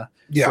 Right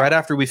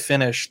after we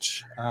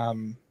finished, I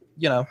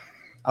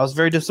was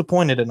very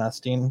disappointed in us,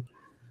 Dean.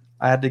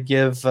 I had to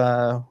give.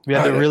 We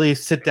had to really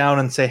sit down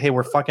and say, "Hey,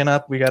 we're fucking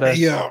up. We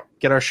gotta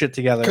get our shit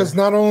together." Because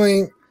not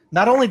only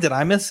did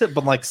I miss it,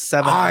 but like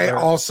 7. I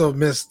also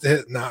missed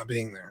it not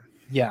being there.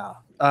 Yeah,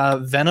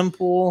 Venom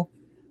Pool.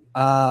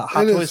 Hot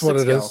Toys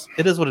 6 scale.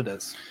 It is what it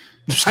is.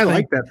 I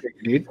like that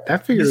figure, dude.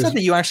 That figure. You said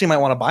that you actually might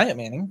want to buy it,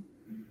 Manning.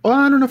 Well,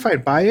 I don't know if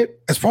I'd buy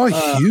it. It's probably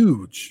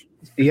huge.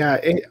 Yeah,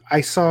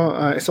 I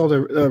saw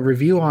the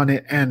review on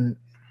it, and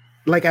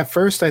like at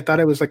first I thought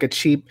it was like a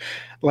cheap,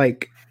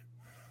 like.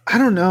 I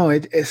don't know.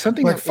 It's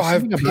something like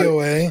 5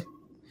 POA.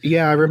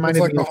 Yeah, it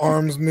reminded me the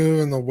arms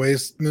move and the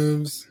waist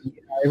moves.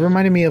 It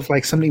reminded me of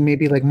like something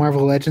maybe like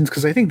Marvel Legends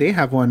because I think they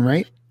have one,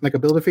 right? Like a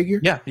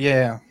Build-A-Figure.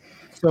 Yeah.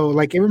 So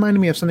like it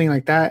reminded me of something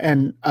like that,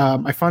 and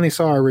I finally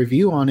saw a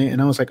review on it,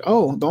 and I was like,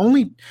 oh, the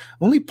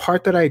only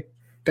part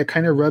that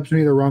kind of rubs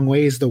me the wrong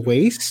way is the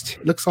waist.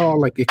 It looks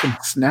all like it can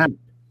snap.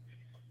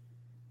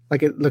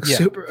 Like it looks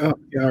super. Oh,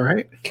 yeah, all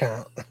right.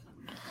 Count.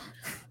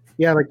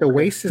 Yeah, like the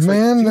waist is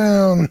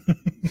down.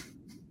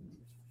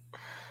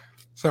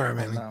 Sorry,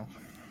 man. No.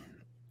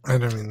 I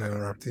don't mean to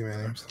interrupt you,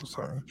 man. I'm so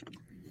sorry.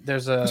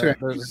 There's a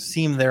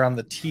seam there on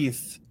the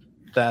teeth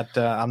that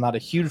I'm not a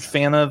huge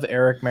fan of.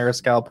 Eric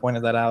Mariscal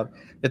pointed that out.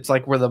 It's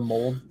like where the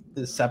mold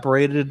is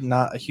separated.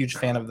 Not a huge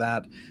fan of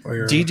that.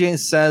 DJ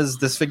says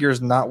this figure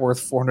is not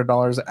worth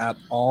 $400 at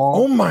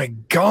all. Oh my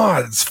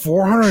God, it's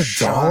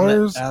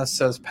 $400. As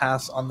says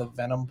pass on the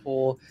Venom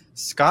Pool.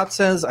 Scott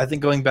says I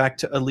think going back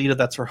to Alita,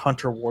 that's her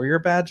Hunter Warrior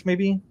badge.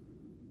 Maybe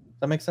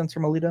that makes sense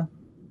from Alita.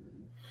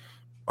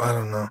 I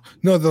don't know.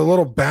 No, the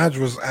little badge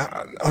was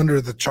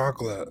under the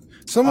chocolate.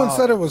 Someone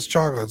said it was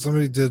chocolate.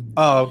 Somebody did.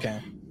 Oh, okay.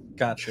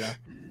 Gotcha.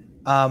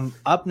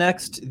 Up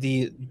next,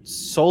 the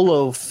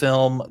solo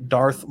film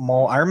Darth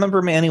Maul. I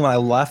remember, Manny, when I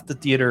left the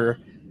theater,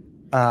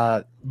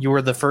 you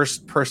were the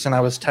first person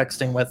I was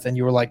texting with, and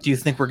you were like, do you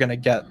think we're going to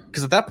get...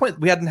 Because at that point,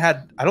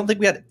 I don't think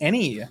we had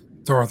any...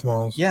 Darth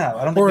Mauls. Yeah,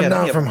 I don't think we had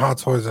not any from Hot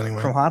Toys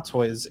anyway. From Hot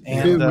Toys.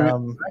 And dude, when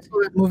I saw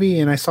that movie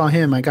and I saw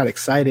him, I got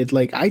excited.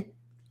 Like,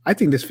 I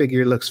think this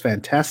figure looks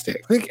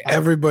fantastic. I think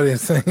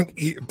everybody's saying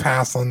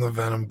pass on the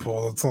Venom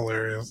Pool. It's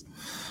hilarious.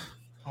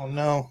 Oh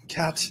no,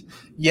 Cat.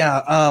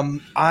 Yeah,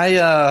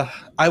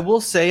 I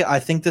will say I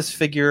think this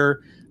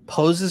figure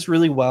poses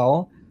really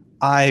well.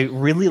 I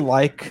really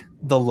like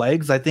the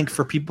legs. I think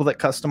for people that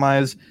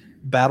customize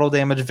battle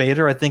damage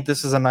Vader, I think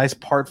this is a nice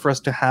part for us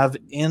to have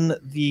in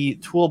the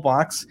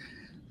toolbox.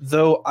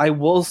 Though I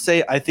will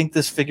say I think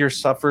this figure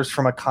suffers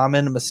from a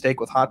common mistake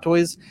with Hot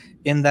Toys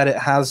in that it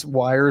has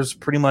wires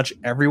pretty much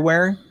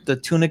everywhere. The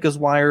tunic is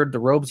wired, the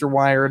robes are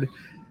wired.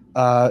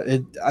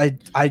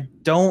 I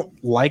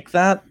don't like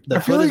that. The I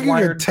feel hood like is you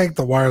wired. could take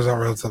the wires out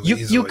relatively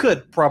easily. You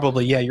could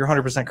probably, yeah, you're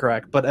 100%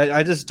 correct. But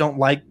I just don't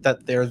like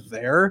that they're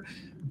there.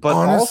 But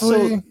honestly,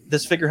 also,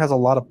 this figure has a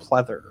lot of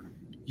pleather.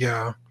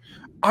 Yeah.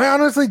 I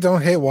honestly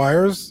don't hate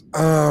wires.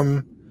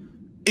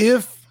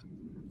 If,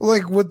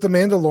 like, with the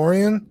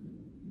Mandalorian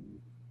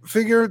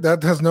figure,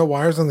 that has no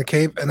wires on the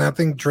cape, and that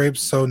thing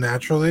drapes so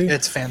naturally.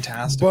 It's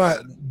fantastic.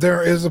 But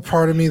there is a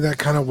part of me that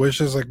kind of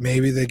wishes, like,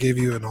 maybe they gave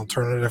you an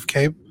alternative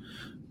cape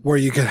where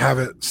you could have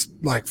it,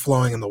 like,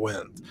 flowing in the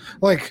wind.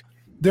 Like,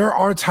 there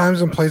are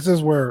times and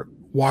places where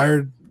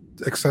wired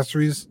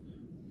accessories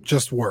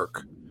just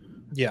work.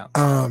 Yeah.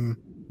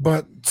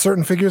 But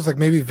certain figures, like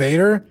maybe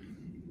Vader,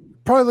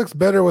 probably looks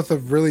better with a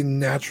really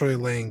naturally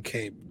laying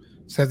cape.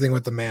 Same thing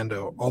with the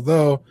Mando,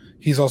 although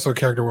he's also a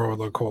character where it would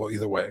look cool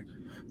either way.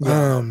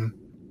 Yeah.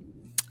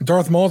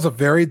 Darth Maul is a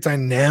very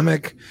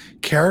dynamic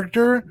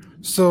character,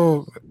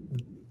 so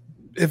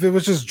if it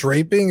was just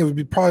draping, it would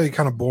be probably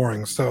kind of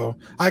boring. So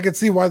I could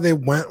see why they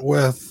went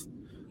with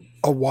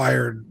a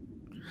wired.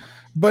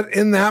 But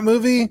in that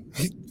movie,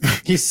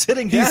 he's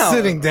sitting down. He's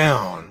sitting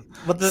down.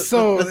 But the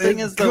thing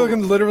is, though, it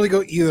can literally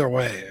go either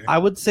way. I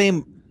would say,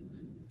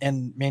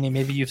 and Manny,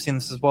 maybe you've seen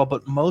this as well,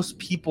 but most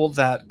people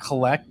that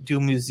collect do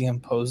museum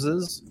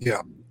poses.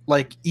 Yeah.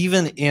 Like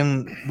even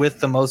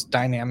with the most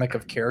dynamic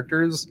of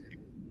characters.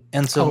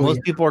 And so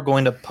most people are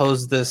going to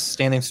pose this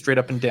standing straight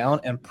up and down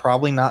and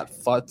probably not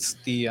futz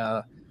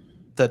the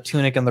the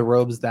tunic and the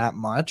robes that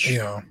much.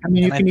 Yeah, I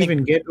mean, you can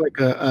even get like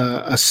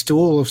a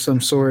stool of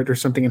some sort or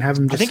something and have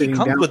him just. I think sitting he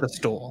comes down. with a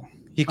stool.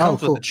 He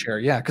comes with a chair,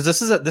 yeah, because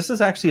this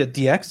is actually a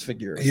DX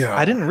figure. Yeah,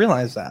 I didn't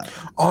realize that.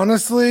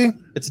 Honestly,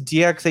 it's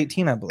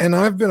DX18, I believe. And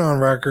I've been on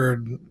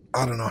record,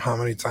 I don't know how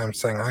many times,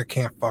 saying I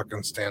can't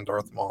fucking stand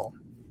Darth Maul.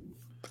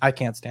 I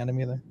can't stand him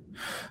either.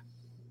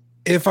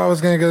 If I was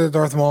gonna get a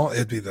Darth Maul,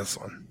 it'd be this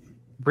one.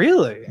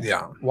 Really?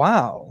 Yeah.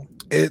 Wow.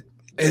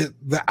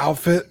 The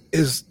outfit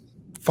is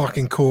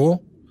fucking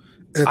cool.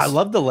 I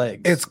love the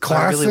legs. It's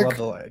classic. I really love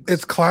the legs.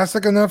 It's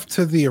classic enough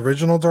to the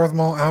original Darth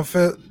Maul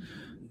outfit,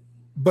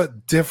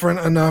 but different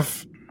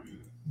enough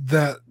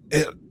that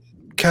it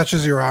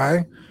catches your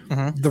eye.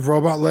 Mm-hmm. The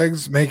robot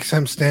legs makes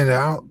him stand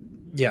out.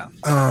 Yeah.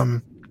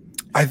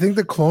 I think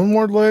the Clone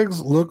Wars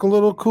legs look a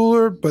little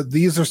cooler, but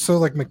these are so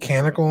like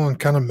mechanical and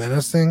kind of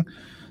menacing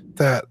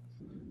that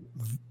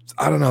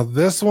I don't know.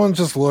 This one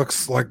just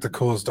looks like the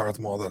coolest Darth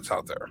Maul that's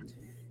out there.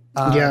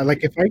 Yeah,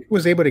 like if I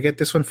was able to get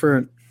this one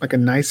for like a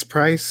nice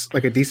price,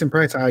 like a decent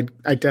price,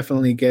 I'd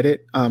definitely get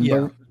it.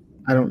 But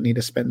I don't need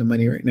to spend the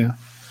money right now.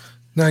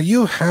 Now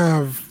you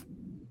have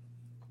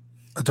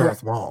a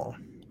Darth Maul,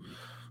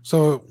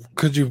 so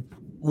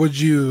would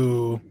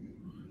you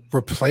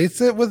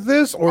replace it with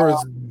this, or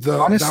is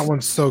that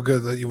one's so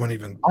good that you wouldn't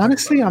even?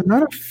 Honestly, I'm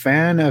not a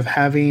fan of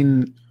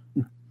having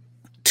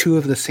two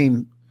of the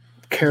same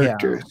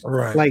characters. Yeah,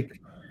 right. Like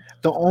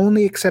the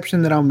only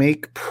exception that I'll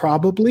make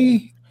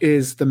probably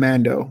is the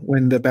Mando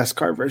when the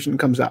Beskar version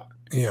comes out.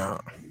 Yeah.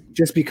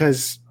 Just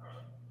because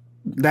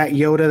that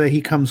Yoda that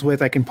he comes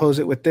with, I can pose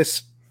it with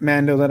this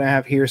Mando that I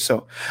have here.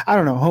 So I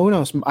don't know. Who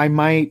knows? I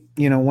might,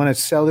 want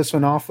to sell this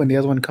one off when the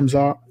other one comes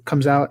out.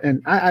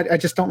 And I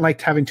just don't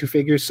like having two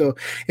figures. So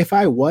if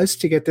I was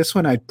to get this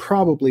one, I'd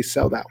probably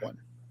sell that one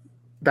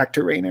back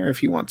to Rainer if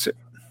he wants it.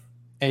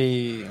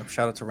 Hey,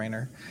 shout out to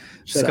Rainer.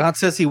 Scott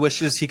says he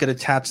wishes he could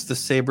attach the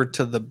saber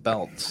to the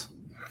belt.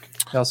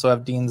 We also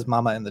have Dean's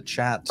mama in the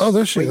chat. Oh,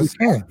 there she is.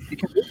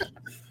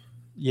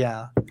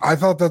 Yeah. I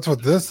thought that's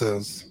what this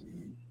is.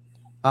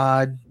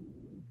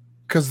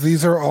 Because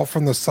these are all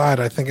from the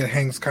side. I think it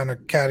hangs kind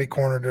of catty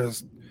corner to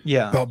his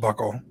belt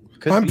buckle.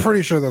 I'm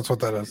pretty sure that's what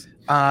that is.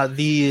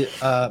 The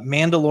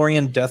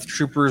Mandalorian Death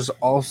Troopers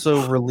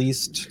also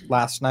released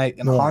last night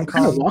in Hong Kong. What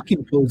kind of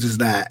walking pose is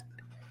that?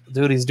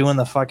 Dude, he's doing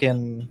the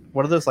fucking,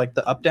 what are those, like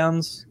the up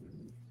downs?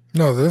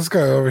 No, this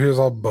guy over here is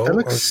all boat. That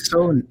looks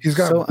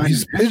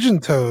he's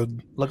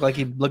pigeon-toed. Look like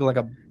a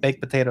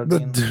baked potato. The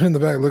dude in the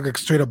back look like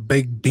straight up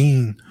baked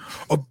bean.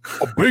 A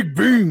baked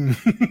bean.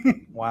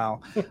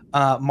 Wow.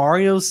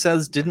 Mario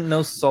says didn't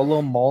know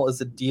Solo Maul is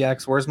a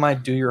DX. Where's my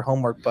do your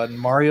homework button?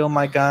 Mario,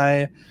 my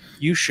guy,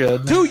 you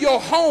should do your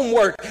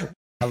homework.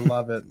 I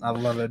love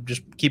it.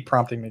 Just keep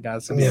prompting me,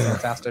 guys. It's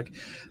fantastic.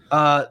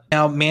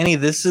 Now, Manny,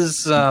 this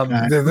is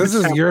this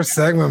is your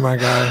segment, my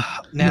guy.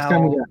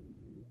 Now,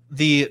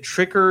 the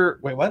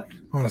Tricker. Wait, what?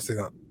 I want to see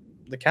that.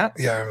 The cat?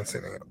 Yeah, I haven't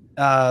seen it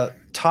yet.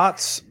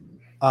 Tots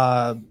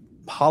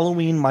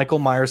Halloween Michael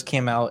Myers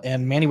came out,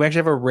 and Manny, we actually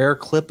have a rare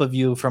clip of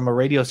you from a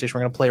radio station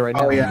we're gonna play right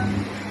now. Oh yeah.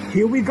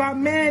 Here we got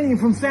Manny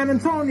from San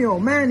Antonio.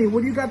 Manny,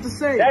 what do you got to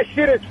say? That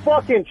shit is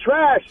fucking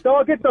trash,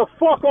 dog. Get the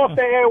fuck off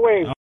the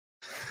airwaves.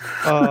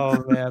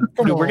 Oh man,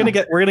 dude, we're gonna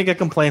get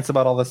complaints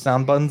about all the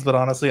sound buttons, but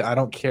honestly, I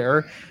don't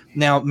care.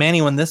 Now,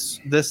 Manny, when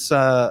this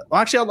well,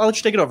 actually, I'll let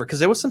you take it over because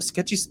there was some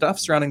sketchy stuff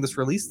surrounding this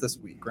release this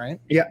week, right?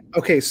 Yeah.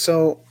 Okay.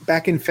 So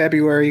back in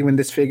February, when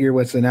this figure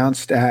was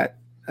announced at,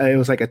 it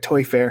was like a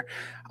toy fair,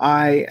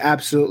 I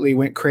absolutely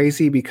went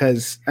crazy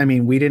because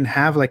we didn't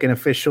have like an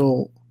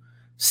official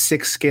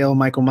 6-scale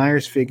Michael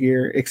Myers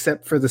figure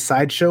except for the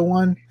sideshow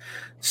one.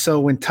 So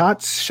when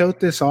Tots showed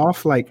this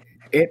off,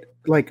 it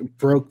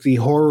broke the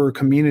horror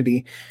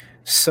community.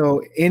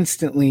 So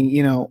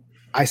instantly,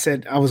 I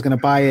said I was going to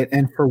buy it,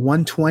 and for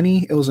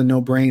 $120, it was a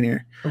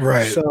no-brainer.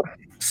 Right.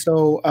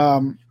 So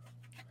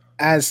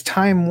as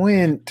time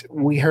went,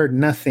 we heard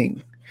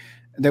nothing.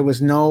 There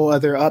was no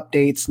other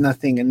updates,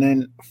 nothing. And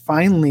then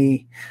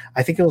finally,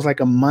 I think it was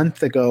like a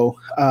month ago,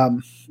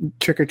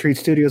 Trick or Treat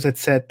Studios had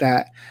said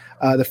that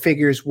the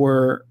figures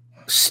were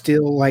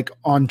still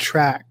on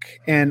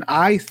track. And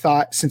I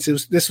thought, since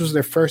this was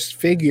their first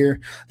figure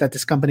that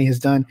this company has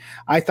done,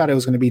 I thought it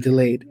was going to be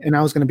delayed and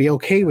I was going to be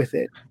okay with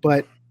it.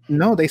 But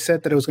no, they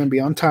said that it was going to be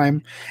on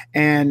time.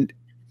 And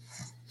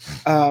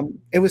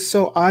it was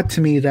so odd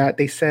to me that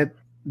they said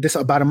this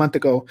about a month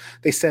ago.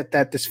 They said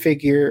that this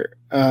figure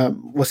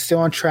was still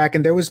on track,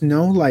 and there was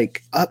no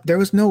there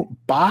was no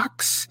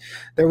box.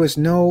 There was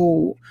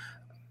no.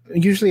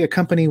 Usually, a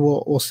company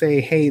will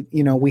say, "Hey,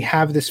 we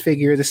have this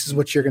figure. This is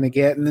what you're going to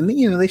get," and then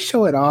they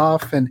show it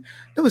off, and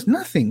there was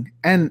nothing.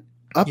 And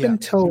up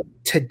until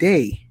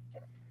today,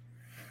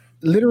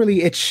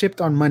 literally, it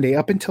shipped on Monday.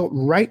 Up until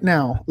right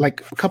now,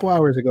 like a couple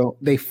hours ago,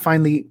 they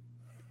finally.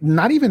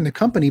 Not even the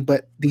company,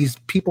 but these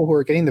people who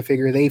are getting the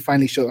figure, they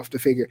finally showed off the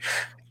figure.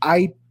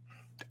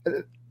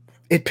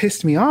 It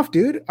pissed me off,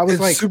 dude. I was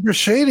it's super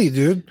shady,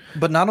 dude.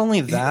 But not only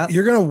that,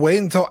 you're gonna wait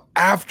until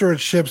after it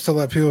ships to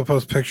let people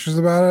post pictures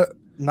about it.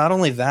 not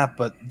only that,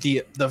 but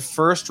the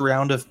first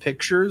round of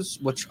pictures,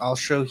 which I'll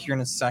show here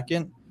in a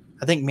second.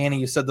 I think Manny,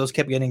 you said those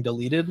kept getting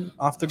deleted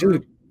off the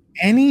group.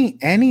 Any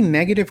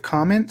negative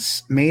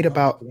comments made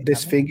about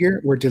this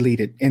figure were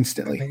deleted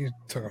instantly. I think you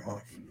took them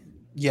off.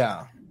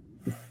 Yeah,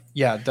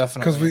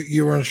 definitely. Because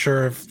you weren't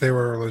sure if they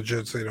were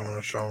legit, so you don't want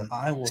to show them.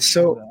 I will.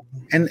 So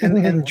and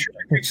Trick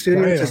or Treat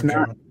Studios is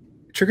not.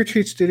 Trick or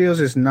Treat Studios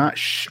is not.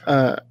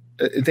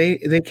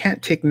 They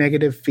can't take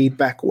negative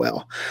feedback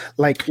well.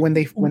 Like when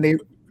they.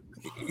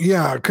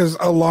 Yeah, because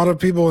a lot of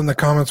people in the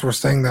comments were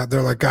saying that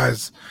they're like,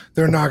 guys,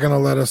 they're not gonna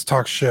let us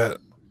talk shit.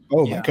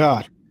 Oh my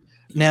god.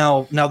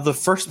 Now the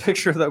first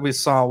picture that we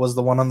saw was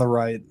the one on the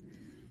right,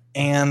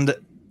 and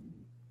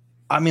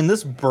I mean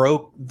this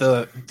broke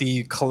the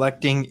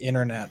collecting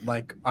internet.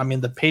 Like, I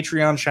mean, the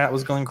Patreon chat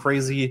was going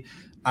crazy,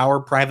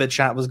 our private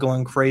chat was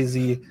going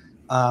crazy,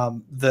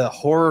 the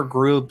horror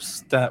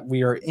groups that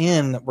we are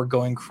in were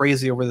going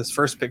crazy over this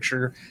first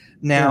picture.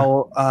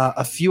 Now,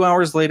 a few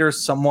hours later,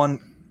 someone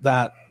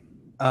that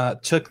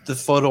took the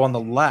photo on the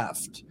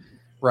left,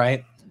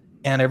 right,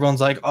 and everyone's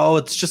like, oh,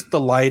 it's just the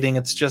lighting,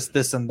 it's just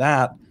this and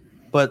that.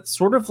 But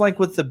sort of like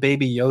with the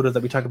Baby Yoda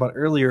that we talked about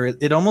earlier,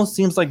 it almost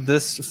seems like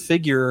this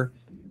figure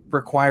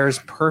requires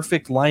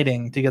perfect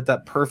lighting to get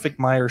that perfect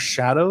Myers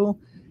shadow.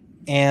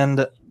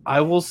 And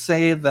I will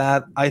say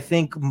that I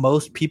think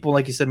most people,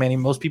 like you said, Manny,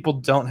 most people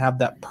don't have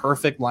that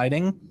perfect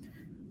lighting.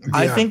 Yeah.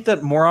 I think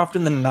that more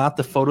often than not,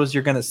 the photos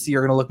you're going to see are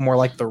going to look more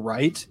like the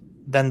right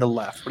than the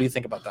left. What do you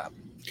think about that?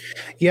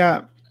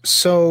 Yeah,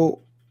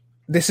 so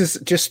this is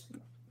just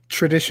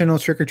traditional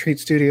Trick or Treat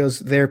Studios.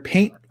 Their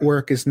paint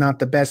work is not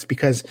the best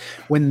because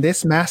when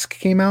this mask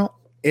came out,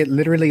 it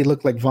literally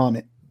looked like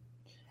vomit.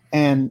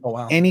 And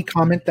any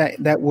comment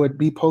that would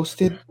be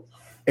posted,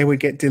 it would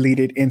get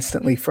deleted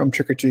instantly from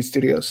Trick or Treat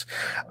Studios.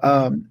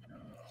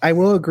 I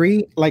will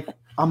agree. Like,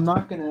 I'm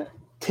not going to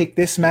take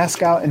this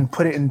mask out and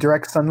put it in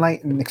direct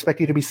sunlight and expect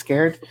you to be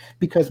scared,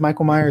 because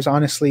Michael Myers,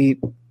 honestly,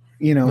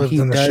 he lives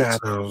in the does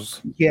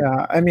shadows.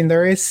 Yeah, I mean,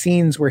 there is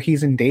scenes where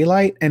he's in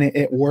daylight and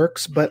it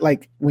works, but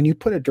like when you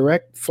put a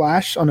direct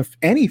flash on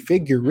any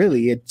figure,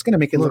 really, it's going to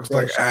make it look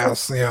like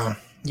ass.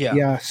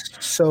 Yeah.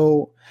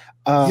 So,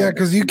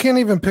 because you can't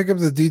even pick up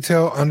the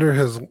detail under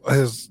his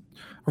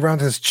around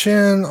his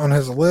chin, on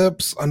his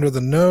lips, under the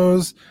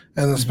nose,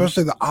 and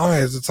especially the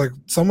eyes. It's like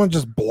someone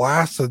just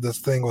blasted this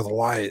thing with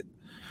light.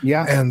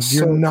 Yeah, and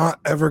you're not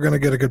ever going to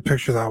get a good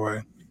picture that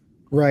way.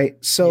 Right.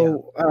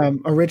 So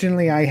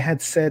originally I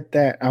had said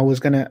that I was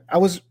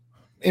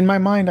in my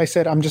mind, I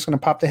said, I'm just going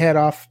to pop the head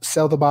off,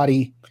 sell the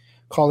body,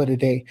 call it a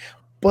day.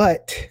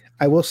 But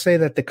I will say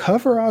that the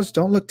coveralls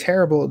don't look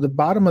terrible. The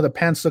bottom of the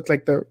pants look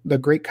like the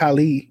Great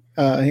Khali.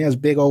 He has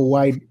big old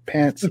wide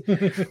pants.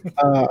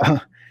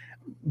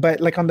 But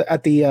like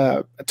at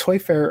the Toy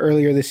Fair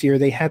earlier this year,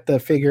 they had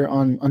the figure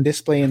on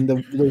display and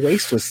the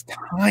waist was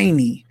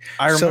tiny.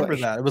 I remember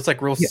that. It was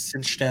like real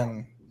cinched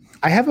in.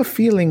 I have a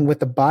feeling with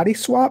the body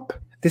swap,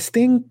 this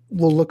thing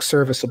will look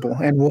serviceable,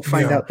 and we'll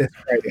find out this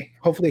Friday.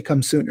 Hopefully it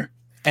comes sooner.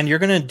 And you're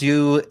going to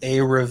do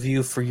a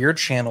review for your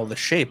channel, The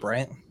Shape,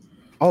 right?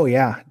 Oh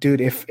yeah,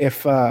 dude. If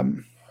I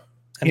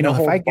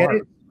get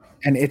it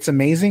and it's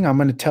amazing, I'm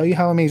going to tell you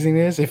how amazing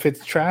it is. If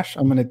it's trash,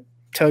 I'm going to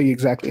tell you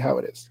exactly how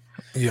it is.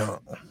 Yeah.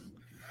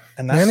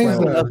 And that's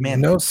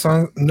Manny.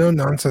 No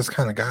nonsense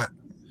kind of guy.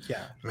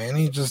 Yeah.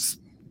 Manny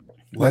just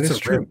lets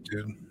it rip,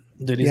 dude.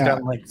 Dude, he's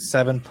got like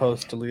 7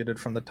 posts deleted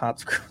from the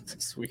Tots group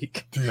this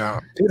week. Yeah.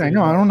 Dude, I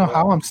know. I don't know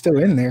how I'm still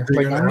in there.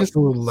 Like, I'm just a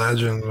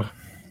legend.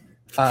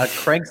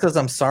 Craig says,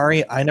 I'm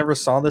sorry. I never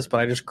saw this, but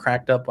I just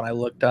cracked up when I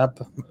looked up.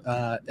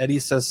 Eddie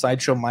says,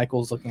 Sideshow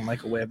Michael's looking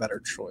like a way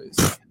better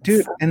choice.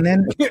 Dude, and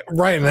then...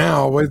 right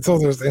now, wait till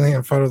there's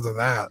any photos of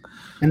that.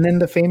 And then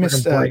the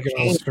famous...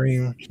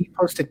 stream. He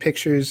posted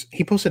pictures.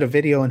 He posted a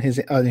video on his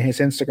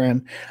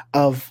Instagram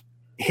of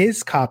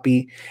his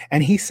copy,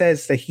 and he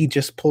says that he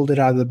just pulled it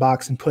out of the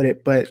box and put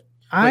it, but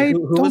I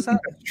who don't was think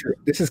that? That's true.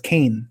 This is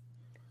Kane.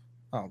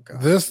 Oh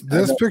god. This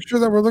picture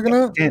that we're looking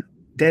at?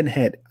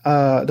 Deadhead.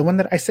 The one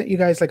that I sent you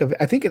guys, like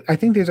I think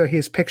these are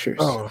his pictures.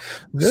 Oh,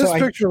 this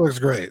picture looks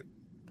great.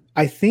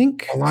 I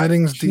think the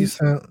lighting's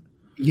decent.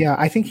 Yeah,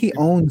 I think he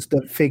owns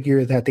the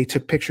figure that they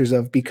took pictures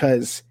of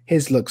because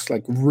his looks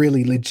like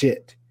really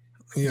legit.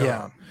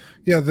 Yeah.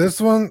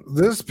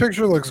 This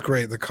picture looks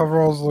great. The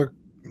coveralls look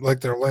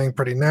like they're laying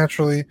pretty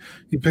naturally.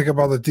 You pick up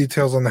all the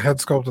details on the head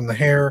sculpt and the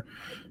hair.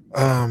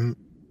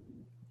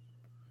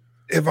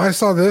 If I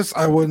saw this,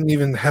 I wouldn't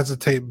even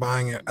hesitate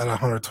buying it at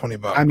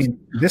 $120. I mean,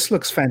 this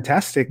looks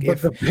fantastic.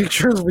 But the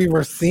pictures we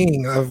were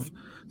seeing of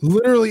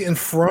literally in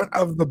front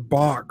of the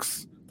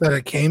box that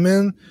it came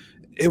in,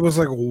 it was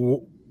like,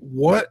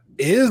 what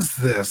is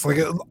this? Like,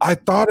 I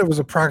thought it was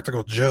a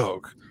practical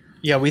joke.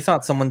 Yeah, we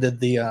thought someone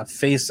did the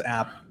face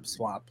app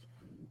swap.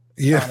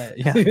 Yeah.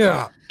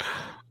 Yeah.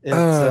 It's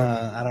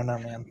I don't know,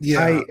 man.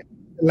 Yeah.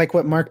 Like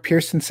what Mark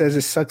Pearson says,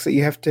 it sucks that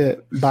you have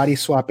to body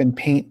swap and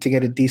paint to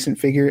get a decent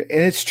figure.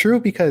 And it's true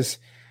because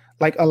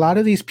like a lot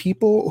of these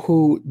people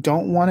who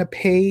don't want to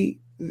pay,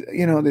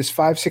 this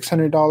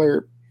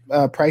 $500-$600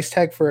 price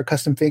tag for a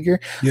custom figure.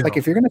 Yeah. Like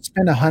if you're going to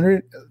spend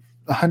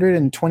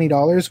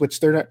 $120, which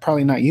they're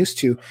probably not used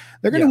to,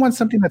 they're going to want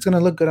something that's going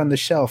to look good on the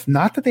shelf.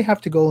 Not that they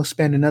have to go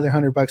spend another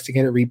 $100 to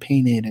get it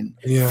repainted and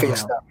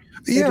fixed up.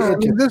 Yeah, I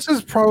mean, this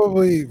is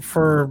probably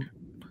for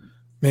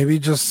maybe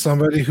just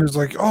somebody who's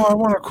like, oh, I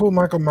want a cool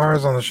Michael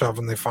Myers on the shelf,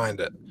 and they find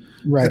it.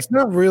 Right. It's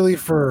not really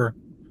for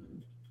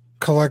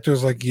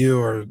collectors like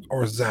you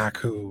or Zach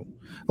who,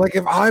 like,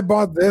 if I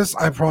bought this,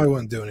 I probably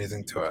wouldn't do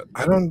anything to it.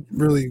 I don't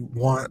really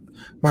want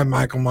my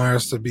Michael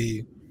Myers to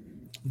be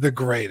the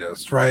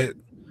greatest, right?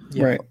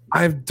 Yeah. Right.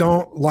 I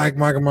don't like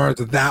Michael Myers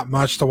that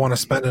much to want to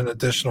spend an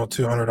additional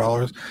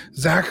 $200.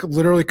 Zach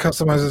literally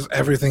customizes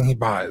everything he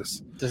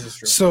buys. This is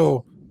true.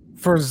 So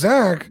for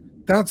Zach,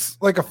 that's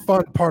like a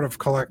fun part of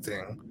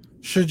collecting.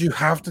 Should you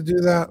have to do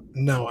that?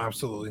 No,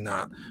 absolutely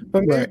not.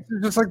 But maybe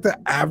just like the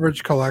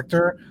average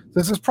collector,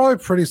 this is probably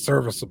pretty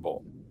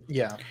serviceable.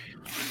 Yeah.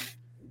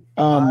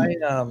 I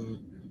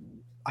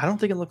don't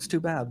think it looks too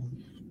bad.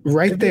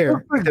 Right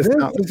there. Like this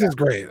is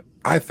great,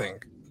 I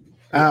think.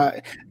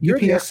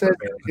 UPS said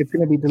it's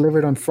going to be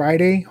delivered on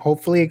Friday.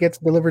 Hopefully it gets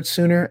delivered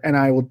sooner, and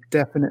I will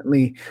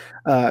definitely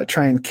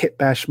try and kit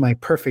bash my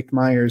Perfect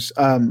Myers.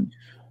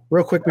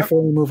 Real quick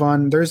before we move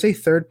on, there's a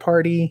third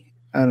party.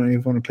 I don't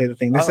even want to play the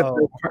thing.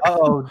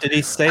 Did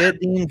he say it,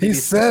 Dean? He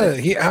said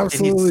it. He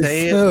absolutely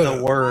said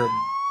the word.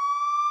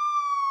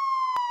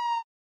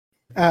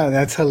 Oh,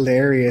 that's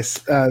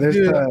hilarious.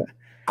 Dude,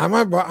 I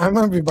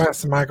might be buying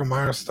some Michael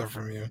Myers stuff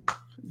from you.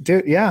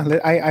 Dude, yeah,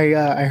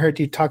 I heard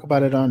you talk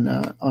about it on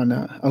I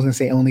was gonna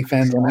say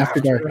OnlyFans on After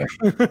Dark.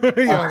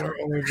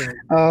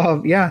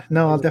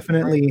 I'll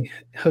definitely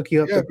hook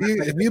you up. Yeah,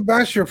 if you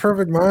bash your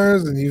Perfect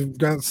Myers and you've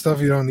got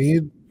stuff you don't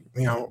need,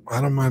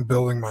 I don't mind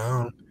building my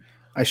own.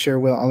 I sure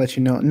will. I'll let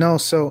you know. No,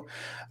 so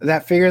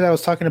that figure that I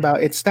was talking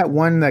about, it's that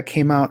one that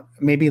came out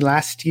maybe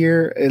last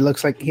year. It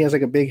looks like he has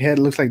like a big head.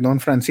 It looks like Don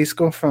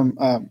Francisco from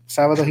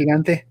Sábado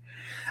Gigante.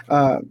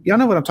 Y'all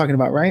know what I'm talking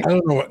about, right? I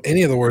don't know what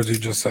any of the words you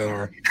just said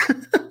are.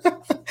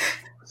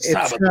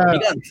 It's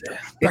the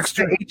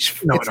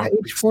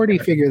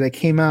H40 figure that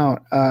came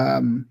out.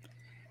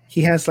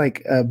 He has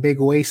like a big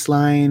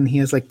waistline. He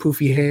has like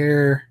poofy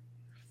hair.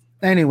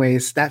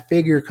 Anyways, that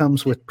figure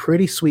comes with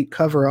pretty sweet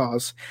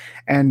coveralls.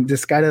 And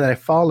this guy that I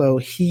follow,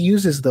 he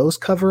uses those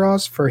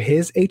coveralls for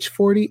his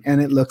H40,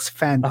 and it looks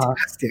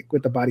fantastic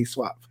with the body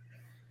swap.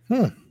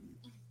 I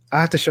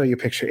have to show you a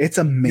picture. It's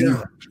amazing.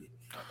 Yeah.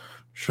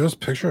 Show us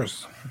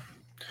pictures.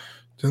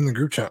 It's in the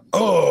group chat.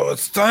 Oh,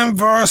 it's time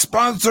for our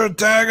sponsor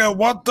tag at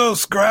What the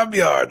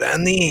Scrapyard,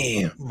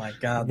 Annie. Oh my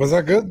God. Was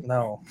that good?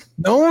 No,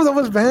 that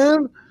was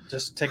bad.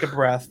 Just take a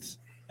breath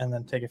and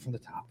then take it from the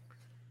top.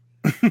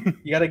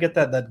 You got to get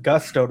that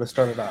gusto to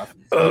start it off.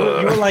 You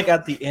were like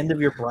at the end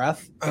of your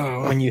breath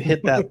when you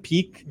hit that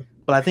peak,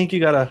 but I think you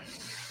got to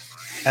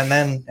and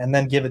then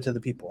give it to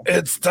the people.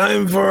 It's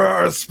time for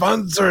our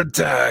sponsor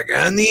tag,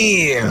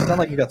 Annie. It's not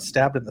like you got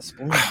stabbed in the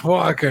spleen.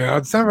 Well, okay,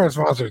 it's time for our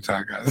sponsor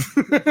tag, guys.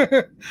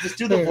 Just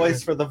do the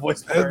voice for the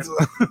voice.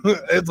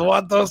 It's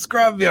What the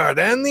Scrapyard,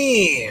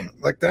 Annie.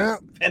 Like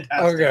that?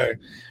 Fantastic. Okay.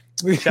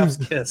 Chef's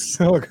kiss.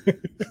 Okay.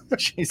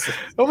 Jesus.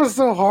 That was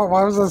so hard.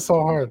 Why was that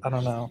so hard? I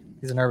don't know.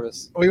 He's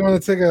nervous. We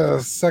want to take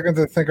a second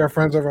to thank our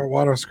friends over at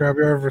Water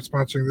Scrapyard for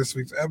sponsoring this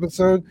week's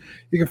episode.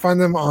 You can find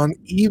them on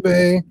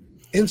eBay,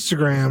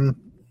 Instagram,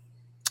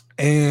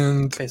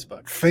 and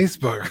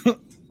Facebook.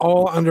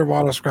 All under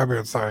Water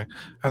Scrapyard. Sorry,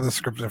 I have the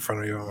script in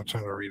front of you. I'm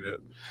trying to read it.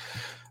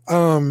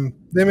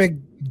 They make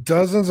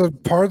dozens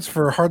of parts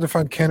for hard to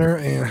find Kenner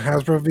and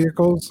Hasbro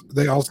vehicles.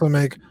 They also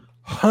make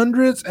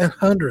hundreds and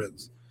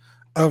hundreds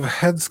of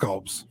head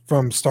sculpts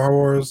from Star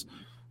Wars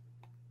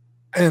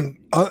and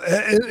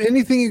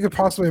anything you could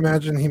possibly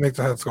imagine. He makes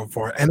a head sculpt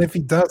for it. And if he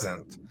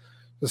doesn't,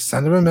 just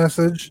send him a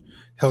message.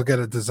 He'll get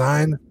it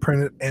designed,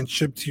 printed, and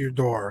shipped to your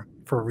door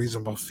for a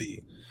reasonable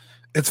fee.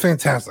 It's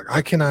fantastic.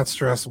 I cannot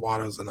stress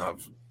Watto's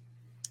enough.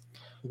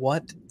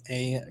 What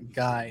a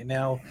guy.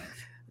 Now,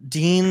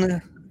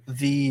 Dean,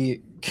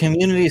 the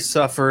community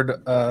suffered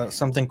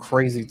something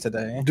crazy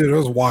today. Dude, it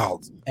was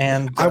wild.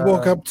 And I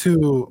woke up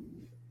to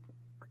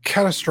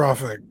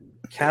catastrophic.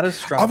 I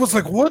was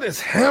like, what is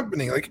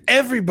happening? Like,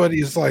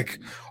 everybody's like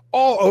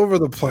all over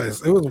the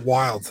place. It was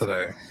wild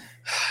today.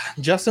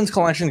 Justin's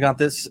collection got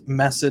this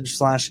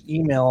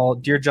message/email.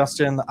 Dear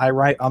Justin, I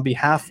write on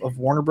behalf of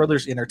Warner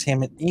Brothers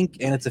Entertainment Inc.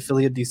 and its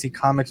affiliate DC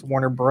Comics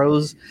Warner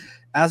Bros.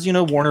 As you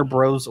know, Warner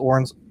Bros.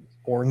 owns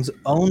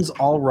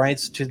all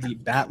rights to the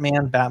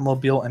Batman,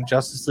 Batmobile, and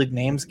Justice League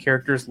names,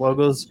 characters,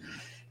 logos,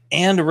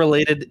 and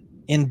related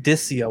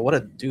indicia. What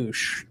a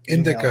douche.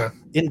 Indica.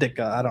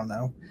 I don't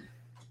know.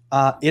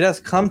 It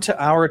has come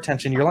to our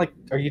attention. You're like,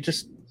 are you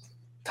just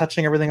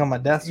touching everything on my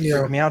desk? Yeah.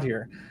 Freaking me out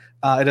here.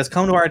 It has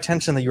come to our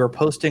attention that you are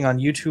posting on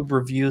YouTube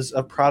reviews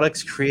of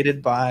products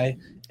created by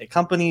a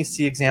company.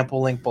 See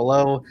example link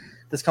below.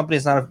 This company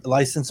is not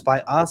licensed by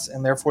us,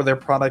 and therefore their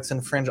products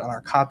infringe on our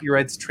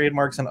copyrights,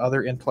 trademarks, and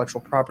other intellectual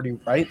property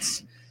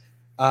rights.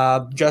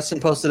 Justin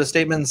posted a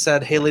statement and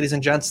said, "Hey, ladies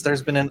and gents,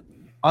 there's been an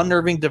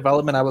unnerving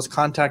development. I was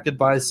contacted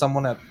by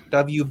someone at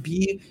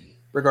WB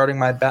regarding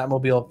my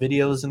Batmobile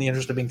videos. In the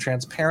interest of being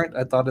transparent,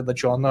 I thought I'd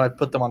let you all know I'd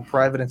put them on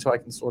private until I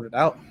can sort it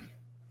out.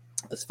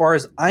 As far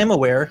as I'm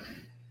aware,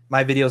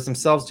 my videos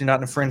themselves do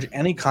not infringe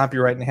any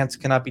copyright and hence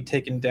cannot be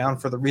taken down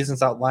for the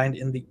reasons outlined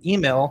in the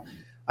email.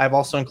 I've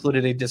also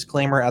included a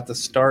disclaimer at the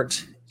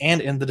start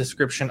and in the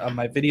description of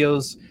my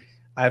videos.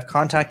 I have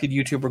contacted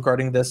YouTube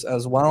regarding this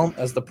as well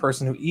as the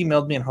person who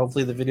emailed me, and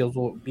hopefully the videos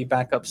will be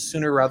back up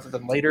sooner rather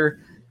than later.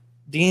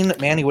 Dean,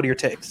 Manny, what are your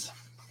takes?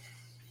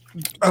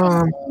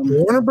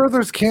 Warner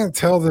Brothers can't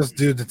tell this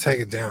dude to take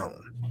it down.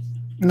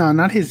 No,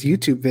 not his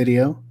YouTube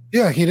video.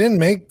 Yeah, he didn't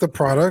make the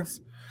product.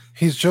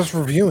 He's just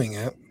reviewing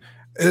it.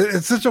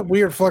 It's such a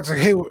weird flex. Like,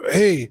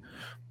 hey,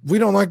 we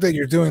don't like that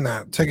you're doing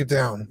that. Take it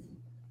down.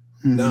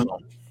 Mm-hmm. No.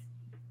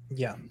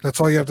 Yeah. That's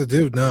all you have to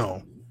do.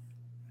 No.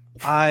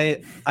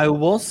 I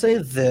will say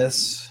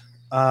this.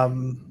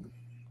 Dean,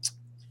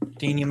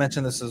 you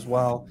mentioned this as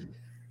well,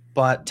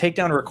 but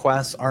takedown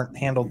requests aren't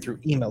handled through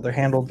email. They're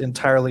handled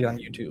entirely on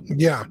YouTube.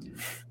 Yeah.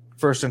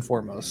 First and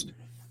foremost.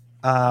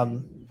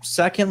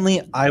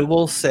 Secondly, I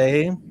will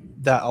say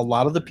that a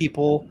lot of the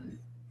people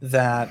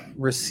that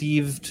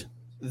received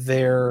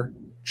their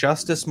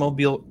Justice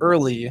Mobile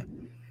early,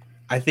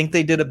 I think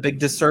they did a big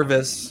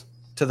disservice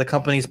to the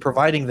companies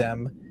providing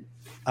them.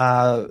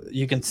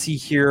 You can see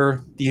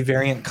here the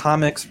Variant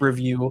Comics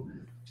review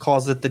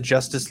calls it the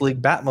Justice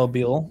League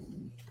Batmobile,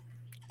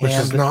 which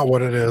is not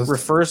what it is.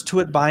 Refers to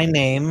it by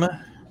name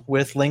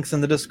with links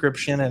in the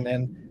description,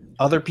 and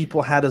other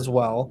people had as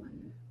well.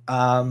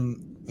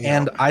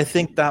 And I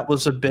think that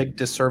was a big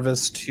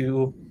disservice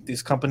to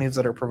these companies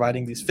that are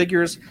providing these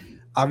figures.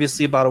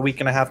 Obviously, about a week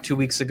and a half, 2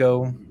 weeks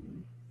ago,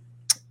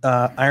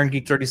 Iron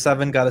Geek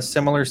 37 got a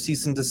similar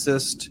cease and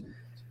desist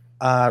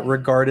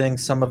regarding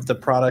some of the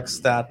products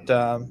that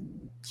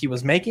he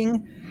was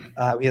making.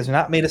 He has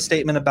not made a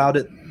statement about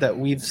it that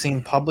we've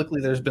seen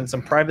publicly. There's been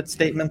some private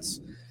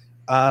statements.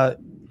 We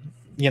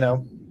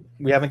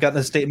haven't gotten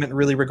a statement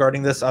really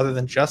regarding this other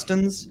than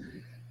Justin's.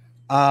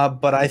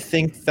 But I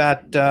think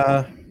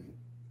that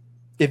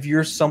if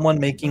you're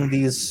someone making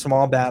these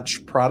small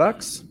batch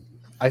products,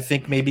 I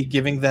think maybe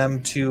giving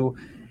them to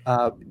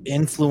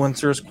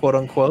influencers, quote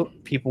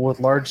unquote, people with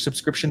large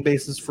subscription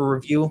bases for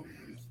review,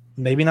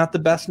 maybe not the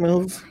best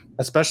move,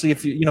 especially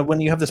if when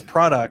you have this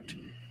product,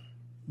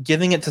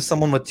 giving it to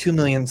someone with 2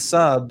 million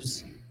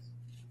subs.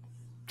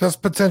 That's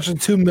potentially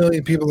 2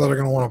 million people that are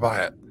going to want to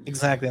buy it.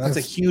 Exactly. And that's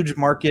a huge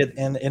market.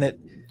 And it,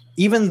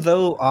 even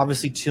though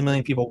obviously 2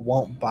 million people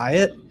won't buy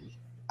it,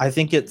 I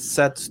think it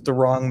sets the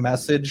wrong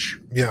message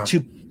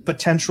to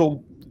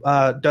potential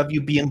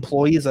WB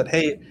employees that,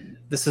 hey,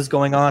 this is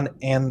going on,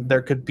 and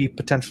there could be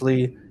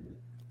potentially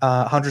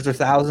hundreds or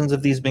thousands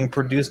of these being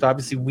produced.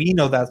 Obviously, we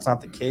know that's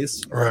not the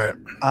case. Right.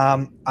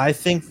 I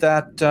think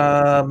that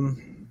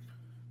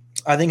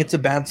I think it's a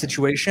bad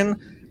situation.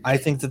 I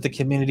think that the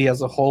community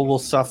as a whole will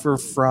suffer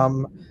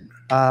from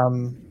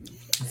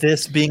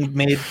this being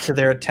made to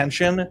their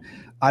attention.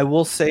 I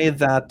will say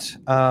that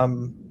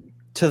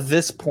to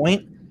this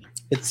point,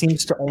 it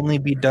seems to only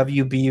be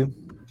WB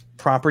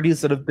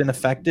properties that have been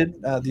affected.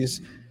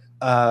 These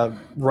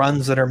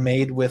runs that are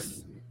made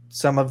with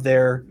some of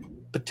their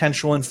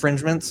potential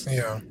infringements.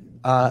 Yeah.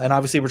 And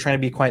obviously we're trying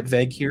to be quite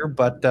vague here,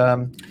 but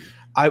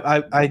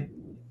I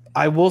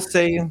will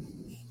say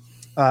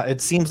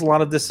it seems a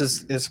lot of this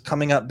is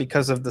coming up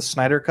because of the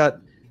Snyder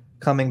Cut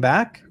coming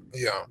back.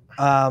 Yeah.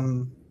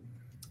 And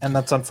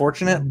that's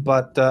unfortunate,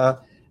 but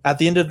at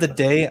the end of the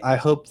day, I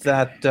hope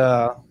that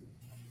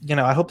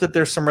I hope that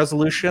there's some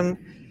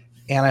resolution,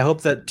 and I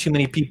hope that too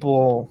many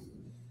people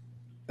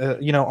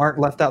aren't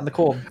left out in the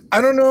cold.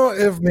 I don't know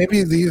if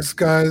maybe these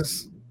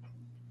guys,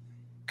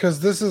 because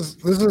this is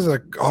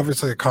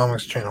obviously a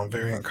comics channel,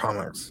 Variant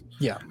Comics.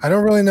 Yeah. I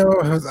don't really know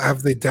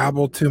have they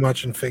dabbled too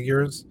much in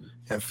figures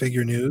and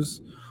figure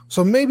news.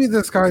 So maybe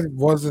this guy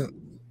wasn't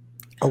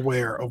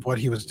aware of what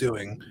he was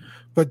doing,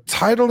 but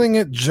titling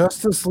it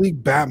Justice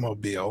League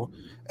Batmobile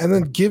and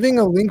then giving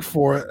a link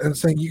for it and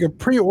saying you can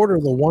pre-order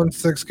the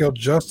 1/6 scale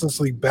Justice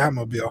League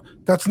Batmobile.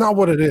 That's not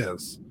what it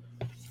is.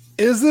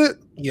 Is it?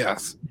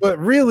 Yes. But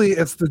really,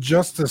 it's the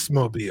Justice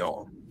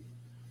Mobile.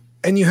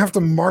 And you have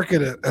to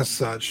market it as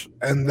such,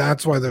 and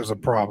that's why there's a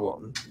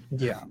problem.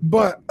 Yeah.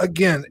 But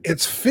again,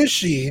 it's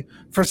fishy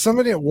for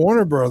somebody at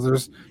Warner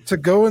Brothers to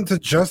go into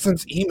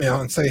Justin's email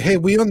and say, hey,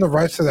 we own the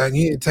rights to that, and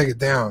you need to take it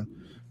down.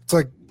 It's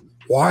like,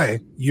 why?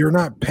 You're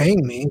not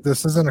paying me.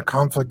 This isn't a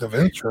conflict of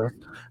interest.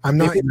 I'm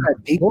not your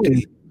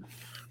employee.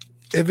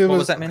 If it what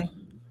was that, Manny?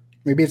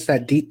 Maybe it's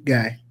that deep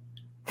guy.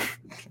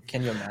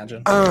 Can you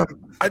imagine?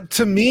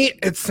 To me,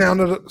 it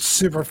sounded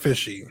super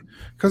fishy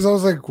because I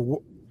was like,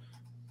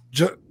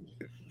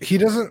 he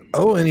doesn't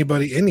owe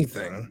anybody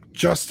anything.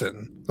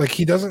 Justin, like,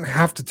 he doesn't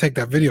have to take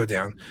that video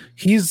down.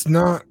 He's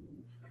not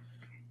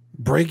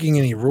breaking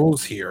any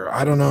rules here.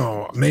 I don't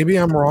know. Maybe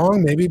I'm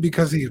wrong. Maybe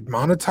because he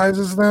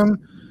monetizes them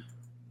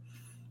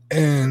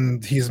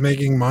and he's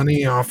making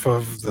money off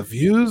of the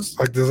views.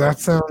 Like, does that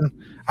sound?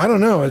 I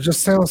don't know. It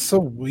just sounds so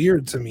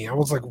weird to me. I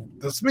was like,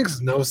 this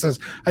makes no sense.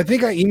 I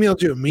think I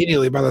emailed you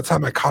immediately by the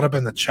time I caught up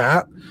in the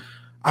chat.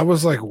 I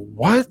was like,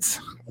 what?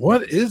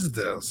 What is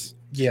this?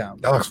 Yeah.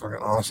 That looks fucking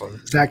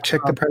awesome. Zach,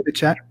 check the private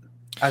chat.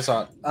 I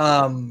saw it.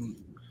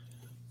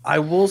 I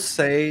will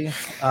say,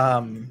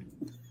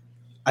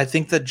 I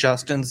think that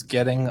Justin's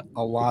getting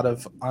a lot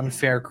of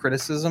unfair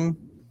criticism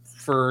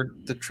for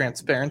the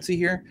transparency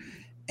here.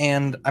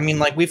 And I mean,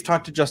 like, we've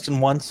talked to Justin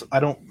once. I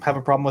don't have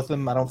a problem with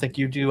him. I don't think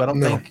you do. I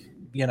don't think,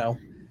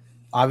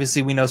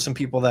 obviously we know some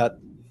people that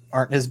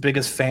aren't his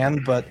biggest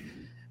fan, but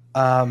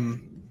I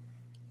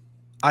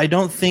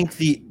don't think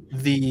the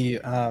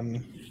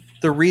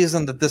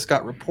reason that this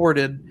got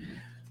reported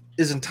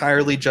is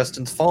entirely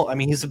Justin's fault. I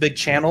mean, he's a big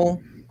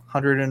channel,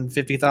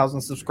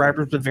 150,000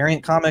 subscribers, but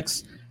Variant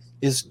Comics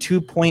is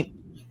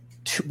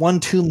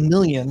 2.12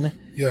 million.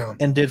 Yeah,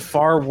 and did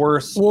far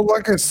worse. Well,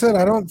 like I said,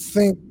 I don't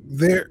think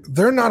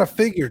they're not a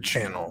figure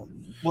channel.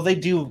 Well, they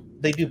do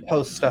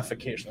post stuff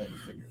occasionally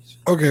with figures.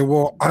 Okay,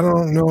 well, I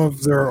don't know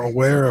if they're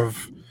aware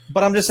of.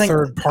 But I'm just saying,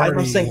 third party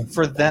I'm saying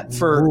for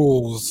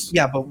rules.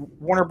 Yeah, but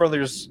Warner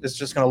Brothers is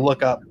just going to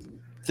look up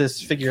this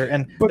figure,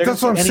 but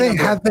that's what I'm saying.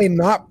 Had they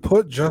not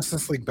put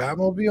Justice League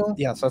Batmobile?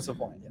 Yes, that's the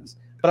point. Yes,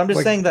 but I'm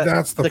just saying that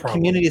that's the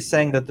community is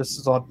saying that this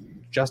is all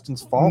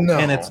Justin's fault,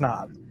 and it's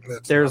not.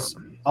 There's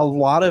a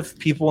lot of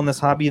people in this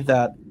hobby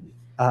that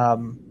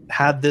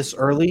had this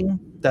early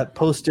that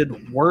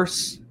posted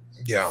worse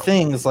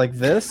things like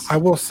this. I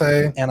will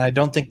say, and I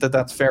don't think that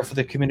that's fair for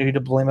the community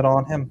to blame it all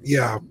on him.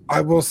 Yeah,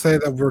 I will say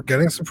that we're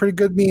getting some pretty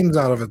good memes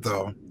out of it,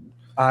 though.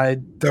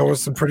 There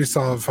was some pretty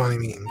solid, funny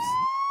memes.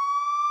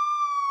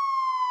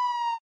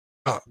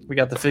 We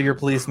got the figure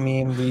police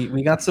meme.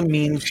 We got some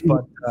memes,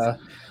 but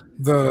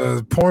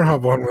the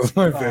Pornhub one was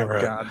my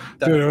favorite. God.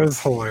 Dude, it was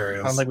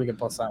hilarious. I don't think we can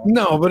post that one.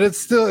 No, but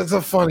it's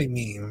a funny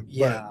meme.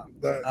 Yeah.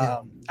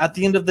 At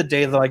the end of the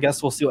day, though, I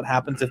guess we'll see what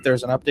happens if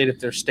there's an update. If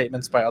there's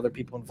statements by other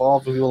people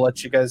involved, we will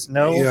let you guys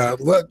know. Yeah,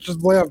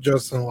 just lay off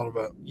Justin a little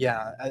bit.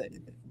 Yeah.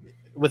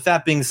 With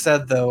that being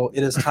said, though,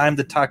 it is time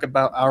to talk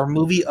about our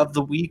movie of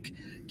the week,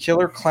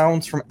 Killer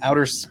Clowns from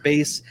Outer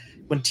Space.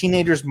 When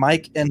teenagers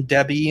Mike and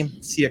Debbie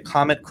see a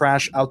comet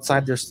crash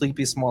outside their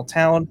sleepy small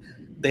town,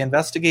 they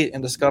investigate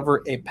and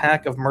discover a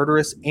pack of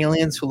murderous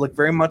aliens who look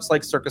very much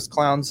like circus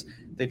clowns.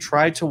 They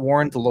try to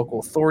warn the local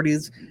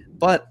authorities,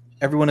 but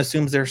everyone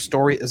assumes their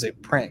story is a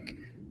prank.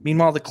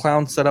 Meanwhile, the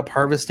clowns set up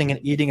harvesting and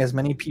eating as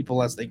many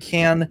people as they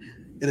can.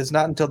 It is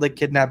not until they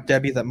kidnap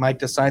Debbie that Mike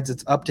decides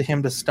it's up to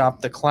him to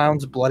stop the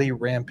clowns' bloody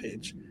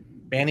rampage.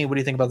 Manny, what do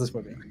you think about this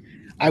movie?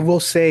 I will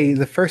say,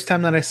 the first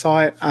time that I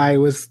saw it, I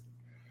was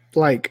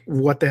like,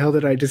 what the hell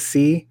did I just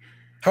see?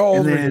 How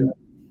old were you?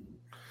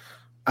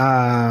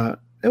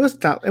 It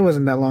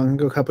wasn't that long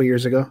ago, a couple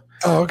years ago.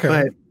 Oh, okay.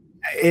 But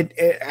it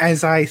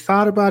as I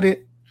thought about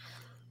it,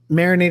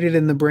 marinated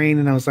in the brain,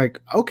 and I was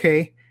like,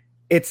 okay,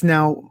 it's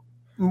now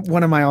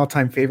one of my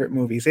all-time favorite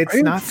movies. It's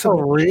not so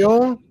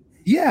real.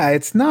 Yeah,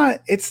 it's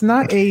not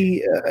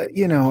a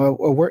a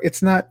work.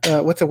 It's not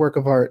what's a work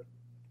of art?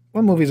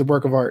 What movie is a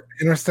work of art?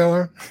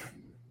 Interstellar.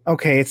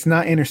 Okay, it's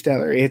not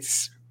Interstellar.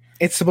 It's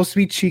supposed to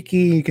be cheeky.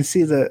 You can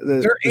see the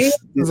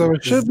so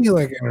it should be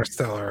like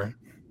Interstellar.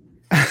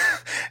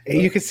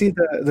 You can see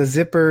the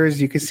zippers.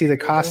 You can see the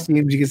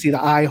costumes. You can see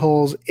the eye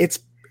holes. It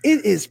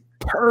is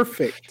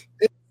perfect.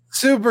 It's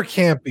super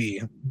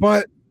campy,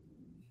 but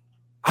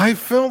I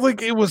felt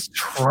like it was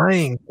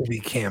trying to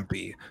be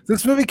campy.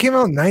 This movie came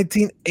out in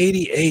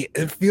 1988.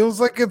 It feels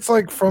like it's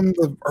like from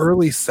the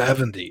early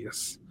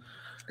 70s.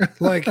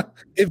 Like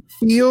it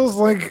feels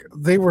like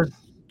they were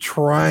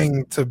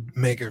trying to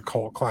make a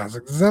cult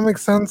classic. Does that make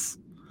sense?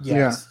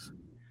 Yes.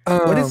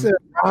 Yeah. What is it?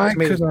 I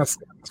could not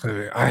stand this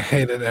movie. I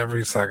hated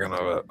every second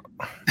of it.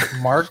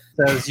 Mark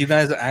says, you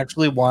guys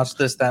actually watched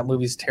this. That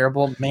movie's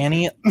terrible.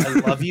 Manny, I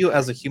love you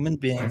as a human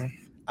being.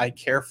 I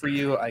care for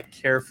you. I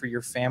care for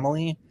your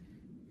family.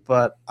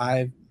 But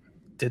I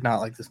did not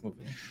like this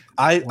movie.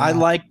 I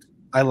liked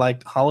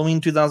Halloween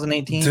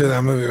 2018. Dude,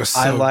 that movie was so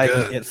I like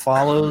good. It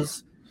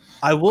Follows.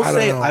 I will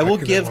say, I will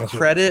give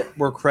credit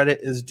where credit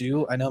is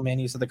due. I know,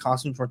 Manny, you said the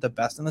costumes weren't the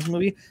best in this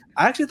movie.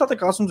 I actually thought the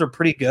costumes were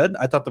pretty good.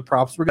 I thought the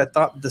props were good. I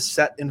thought the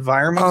set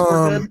environments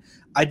were good.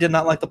 I did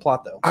not like the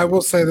plot, though. I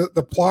will say that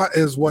the plot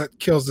is what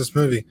kills this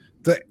movie.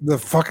 The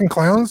fucking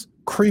clowns,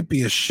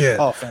 creepy as shit.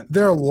 Oh,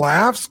 their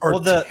laughs are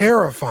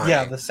terrifying.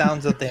 Yeah, the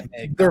sounds that they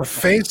make. Their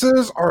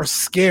faces are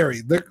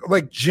scary. They're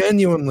like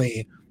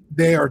genuinely,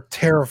 they are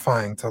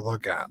terrifying to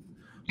look at.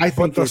 I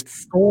think the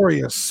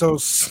story is so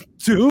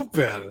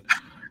stupid.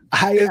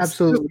 It's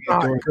absolutely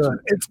not good.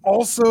 It's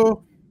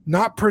also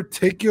not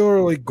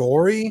particularly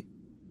gory.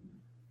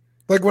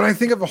 Like when I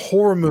think of a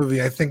horror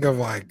movie, I think of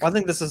like. I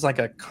think this is like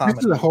a comedy.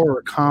 This is a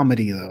horror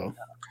comedy, though.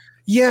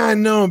 Yeah, I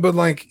know, but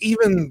like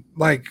even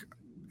like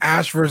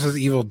Ash versus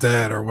Evil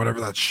Dead or whatever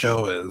that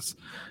show is,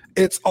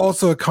 it's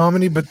also a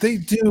comedy, but they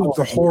do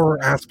the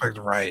horror aspect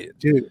right,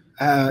 dude.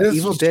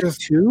 Evil Dead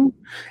 2.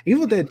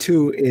 Evil Dead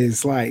 2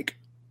 is like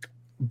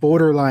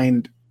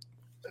borderline.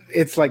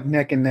 It's like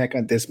neck and neck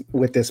on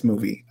with this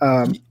movie.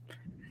 The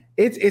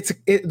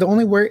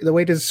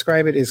way to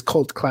describe it is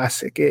cult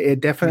classic.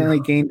 It definitely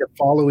gained a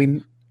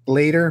following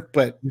later,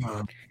 but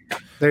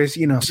There's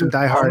some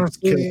diehard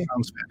honestly, Killer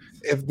Clowns fans.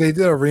 If they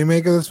did a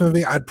remake of this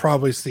movie, I'd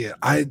probably see it.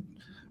 I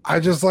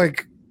just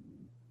like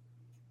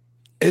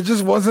it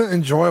just wasn't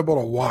enjoyable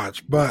to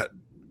watch, but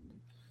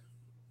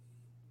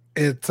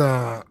it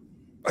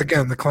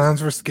again, the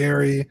clowns were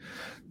scary.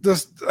 The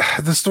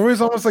story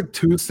is almost like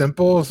too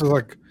simple. So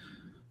like,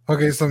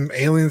 okay, some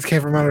aliens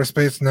came from outer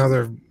space, now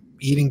they're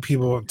eating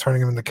people,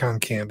 turning them into cotton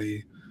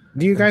candy.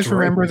 Do you guys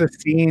remember the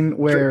scene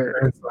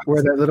where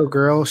that little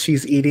girl,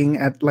 she's eating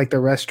at like the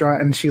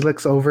restaurant and she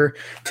looks over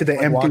to the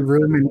empty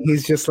room and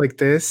he's just like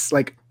this?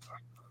 Like,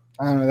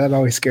 I don't know, that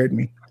always scared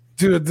me.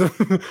 Dude,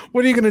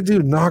 what are you gonna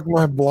do? Knock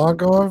my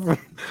block off?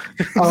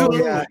 Oh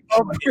yeah,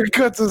 he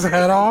cuts his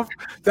head off.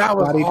 That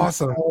was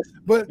awesome.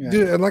 But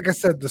dude, and like I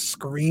said, the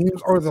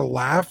screams or the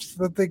laughs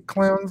that they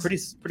clowns, pretty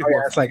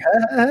it's like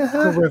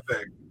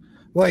horrific.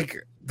 Like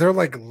they're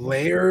like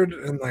layered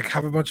and like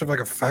have a bunch of like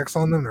effects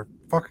on them. They're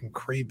fucking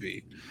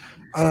creepy.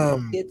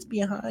 It's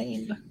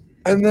behind.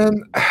 And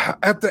then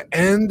at the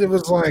end, it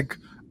was like,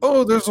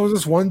 oh, there's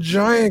this one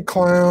giant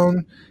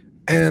clown,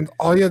 and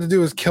all you had to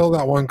do is kill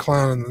that one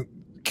clown and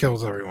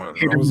kills everyone.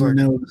 I was like,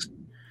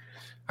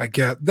 I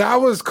get that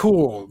was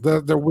cool.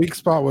 The weak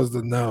spot was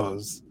the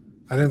nose.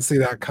 I didn't see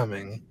that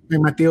coming.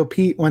 My Theo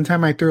Pete, one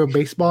time I threw a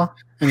baseball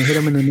and it hit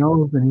him in the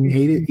nose and he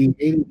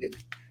hated it.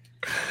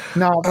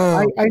 No,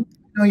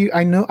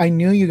 I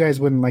knew you guys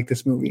wouldn't like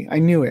this movie. I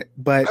knew it,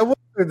 but I will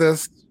say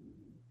this.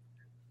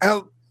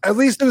 At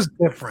least it was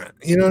different.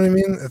 You know what I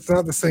mean? It's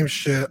not the same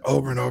shit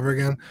over and over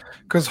again,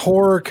 because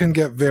horror can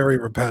get very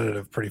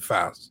repetitive pretty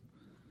fast.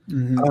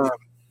 Mm-hmm.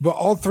 But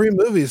all three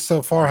movies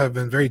so far have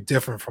been very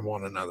different from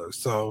one another.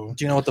 So,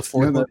 do you know what the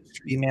fourth movie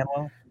should be,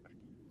 Manuel?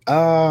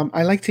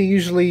 I like to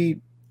usually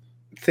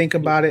think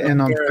about it,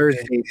 and on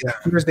Thursdays,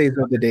 Thursdays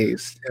are the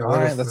days. Yeah, all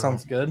right, that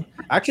sounds good.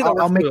 Actually,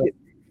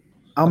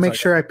 I'll make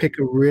sure I pick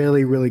a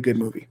really, really good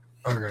movie.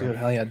 Okay. Dude,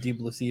 hell yeah, Deep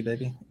Blue Sea,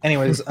 baby.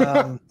 Anyways,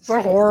 it's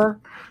a horror.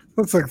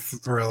 It's like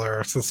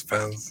thriller,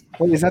 suspense.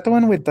 Wait, is that the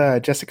one with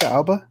Jessica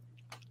Alba?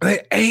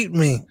 They ate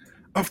me.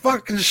 A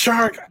fucking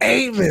shark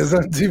ate me. Is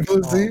that Deep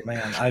Blue Sea? Oh,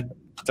 man, I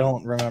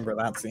don't remember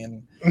that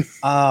scene.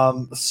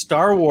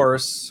 Star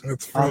Wars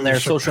on their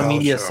social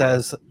media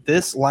says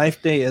this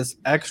Life Day is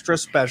extra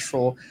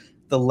special.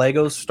 The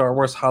Lego Star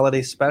Wars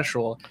Holiday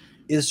Special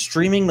is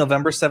streaming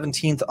November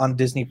 17th on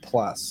Disney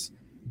Plus.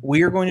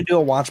 We are going to do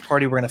a watch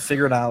party. We're going to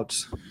figure it out.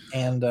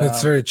 And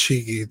it's very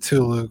cheeky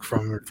to Luke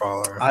from your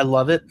father. I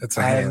love it. It's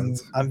a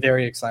hand. I'm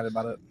very excited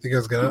about it. You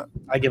guys get it?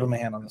 I give him a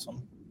hand on this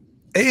one.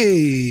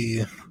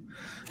 Hey,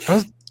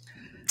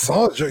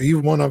 solid joke. You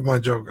one up my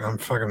joke. I'm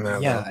fucking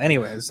mad. Yeah.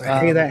 Anyways,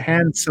 hey, that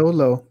hand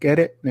Solo. Get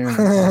it?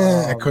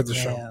 I quit the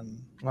show.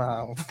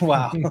 Wow.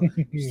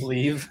 Just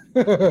leave.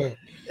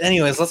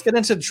 Anyways, let's get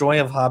into Joy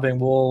of Hobbing.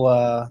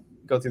 We'll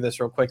go through this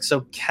real quick.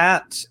 So,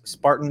 Cat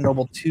Spartan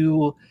Noble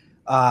 2.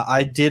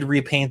 I did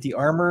repaint the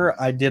armor.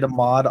 I did a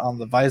mod on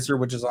the visor,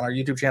 which is on our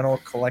YouTube channel,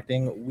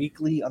 Collecting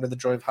Weekly under the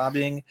Joy of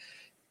Hobbying.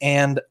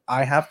 And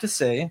I have to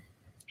say,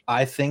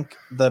 I think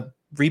the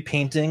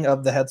repainting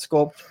of the head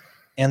sculpt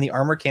and the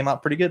armor came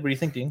out pretty good. What do you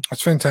think, Dean?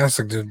 That's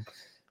fantastic, dude.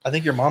 I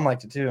think your mom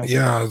liked it too.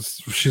 Yeah,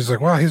 she's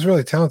like, wow, he's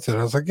really talented.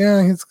 I was like,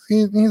 yeah, he's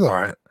all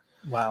right.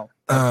 Wow.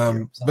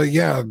 But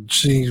yeah,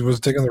 she was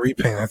digging the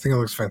repaint. I think it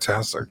looks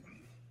fantastic.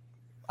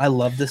 I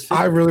love this figure.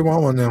 I really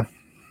want one now.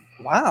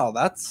 Wow,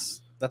 that's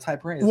high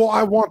praise. Well,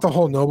 I want the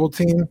whole Noble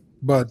team,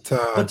 but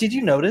did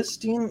you notice,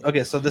 Dean?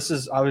 Okay, so this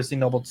is obviously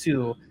Noble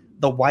 2.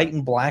 The white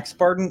and black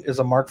Spartan is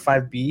a Mark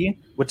 5B,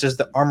 which is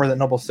the armor that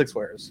Noble 6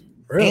 wears.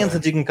 Really? And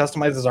since you can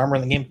customize his armor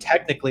in the game,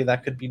 technically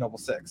that could be Noble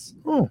 6.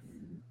 Oh.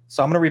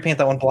 So I'm going to repaint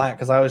that one black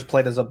because I always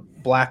played as a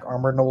black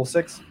armored Noble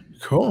 6.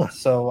 Cool.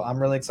 So I'm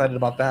really excited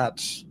about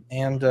that.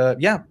 And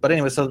but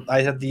anyway, so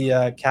I had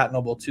the Cat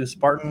Noble 2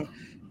 Spartan.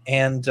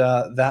 And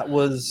that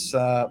was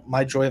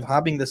my Joy of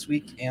Hobbying this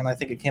week, and I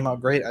think it came out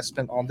great. I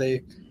spent all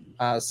day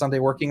Sunday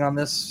working on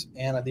this,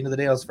 and at the end of the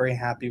day, I was very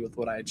happy with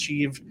what I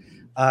achieved.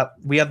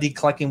 We have the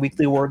Collecting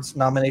Weekly Awards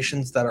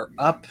nominations that are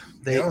up.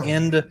 They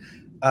end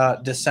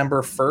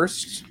December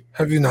 1st.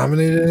 Have you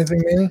nominated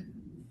anything, Manny?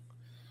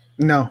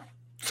 No.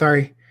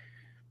 Sorry.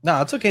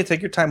 No, it's okay.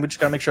 Take your time. We just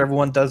got to make sure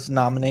everyone does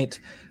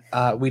nominate.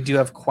 We do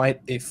have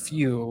quite a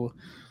few.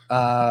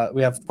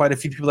 We have quite a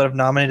few people that have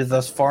nominated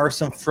thus far.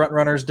 Some front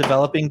runners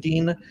developing,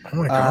 Dean. Oh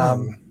my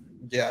god!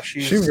 Yeah, she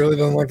really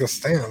doesn't like the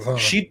stands. Huh?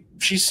 She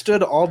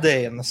stood all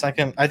day in the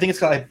second. I think it's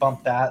because I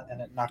bumped that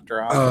and it knocked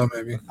her out. Oh,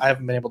 maybe. I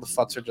haven't been able to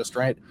futz her just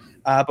right.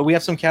 But we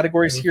have some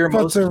categories here.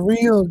 Futz are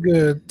real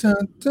good.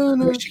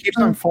 She keeps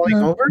on falling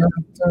over.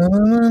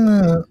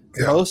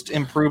 Most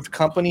improved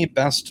company,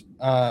 best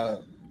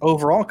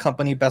overall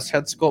company, best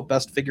head sculpt,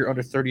 best figure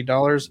under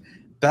 $30.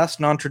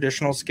 Best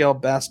non-traditional scale,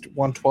 best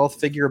 1/12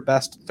 figure,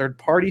 best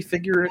third-party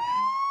figure,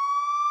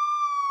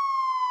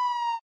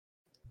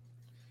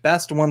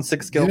 best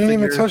 1/6 scale figure. You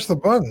didn't even touch the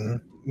button.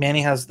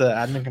 Manny has the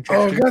admin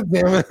control. Oh, god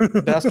damn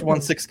it. Best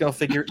 1/6 scale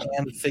figure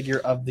and figure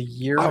of the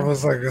year. I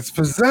was like, it's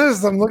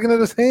possessed. I'm looking at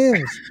his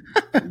hands.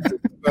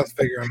 Best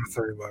figure under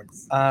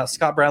 $30.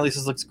 Scott Bradley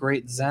says, looks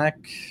great. Zach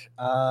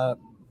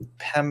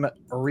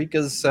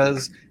Pemricas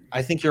says,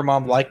 I think your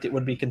mom liked it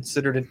would be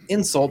considered an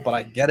insult, but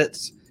I get it.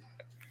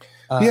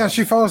 Yeah,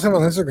 she follows him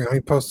on Instagram.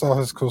 He posts all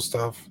his cool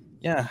stuff.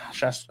 Yeah,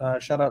 shout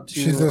out to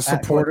she's a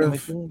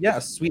supportive. Yeah,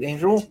 sweet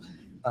angel,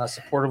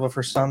 supportive of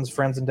her son's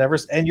friends'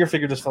 endeavors, and your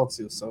figure just fell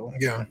too. So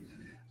yeah.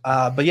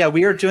 But yeah,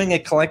 we are doing a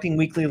Collecting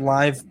Weekly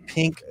Live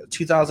Pink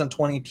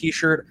 2020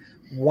 T-shirt.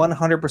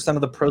 100%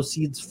 of the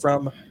proceeds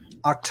from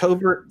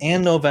October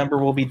and November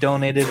will be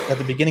donated at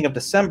the beginning of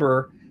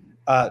December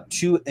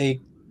to a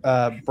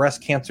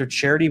breast cancer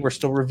charity. We're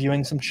still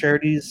reviewing some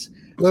charities.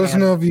 Let us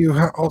know if you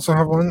also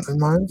have one in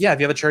mind. Yeah, if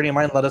you have a charity in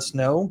mind, let us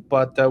know.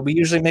 But we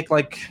usually make,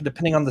 like,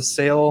 depending on the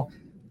sale,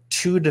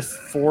 $2 to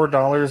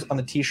 $4 on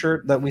the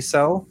T-shirt that we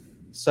sell.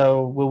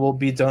 So we will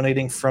be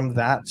donating from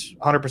that,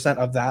 100%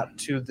 of that,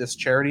 to this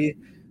charity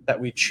that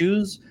we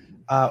choose.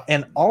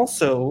 And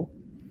also,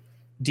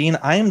 Dean,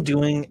 I am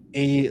doing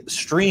a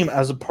stream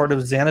as a part of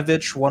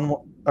Xanovich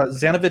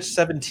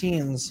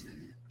 17's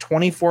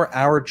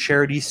 24-hour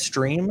charity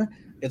stream.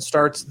 It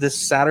starts this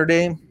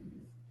Saturday,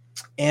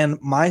 and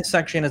my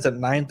section is at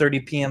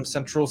 9:30 p.m.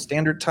 Central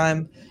Standard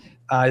Time.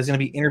 He's going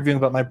to be interviewing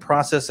about my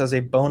process as a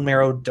bone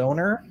marrow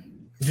donor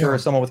for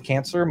someone with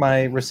cancer.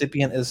 My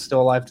recipient is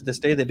still alive to this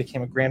day. They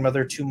became a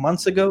grandmother 2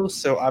 months ago,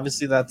 so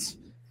obviously that's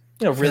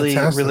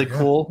really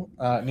cool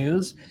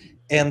news.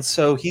 And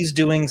so he's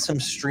doing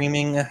some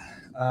streaming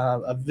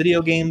of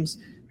video games,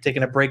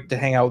 taking a break to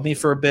hang out with me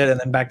for a bit, and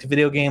then back to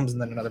video games, and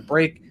then another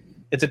break.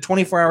 It's a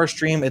 24-hour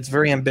stream. It's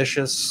very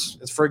ambitious.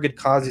 It's for a good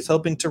cause. He's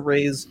hoping to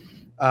raise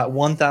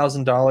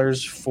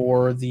 $1,000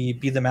 for the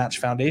Be the Match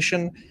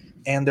Foundation,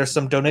 and there's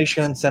some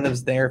donation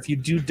incentives there. If you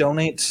do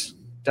donate,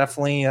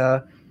 definitely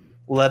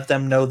let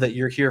them know that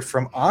you're here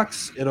from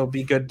Ox. It'll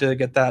be good to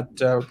get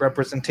that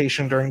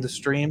representation during the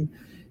stream.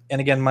 And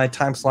again, my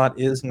time slot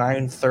is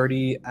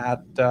 9:30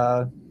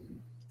 at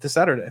this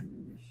Saturday.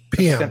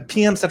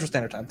 PM Central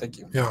Standard Time. Thank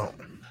you. Yeah.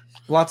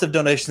 Lots of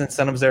donation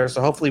incentives there,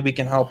 so hopefully we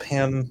can help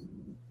him.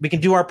 We can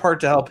do our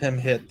part to help him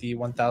hit the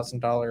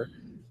 $1,000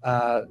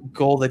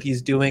 goal that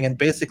he's doing. And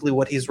basically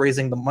what he's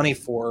raising the money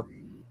for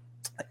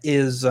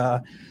is,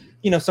 some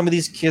of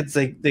these kids,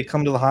 they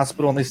come to the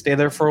hospital and they stay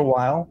there for a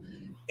while.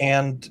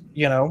 And,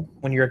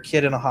 when you're a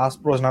kid in a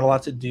hospital, there's not a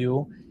lot to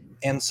do.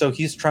 And so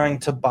he's trying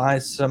to buy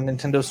some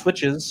Nintendo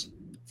Switches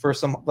for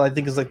some, I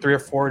think it's like 3 or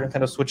 4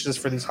 Nintendo Switches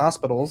for these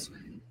hospitals.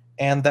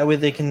 And that way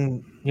they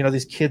can,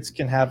 these kids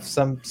can have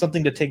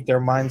something to take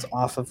their minds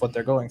off of what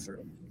they're going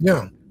through.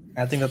 Yeah.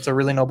 I think that's a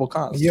really noble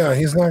cause. Yeah,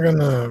 he's not going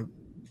to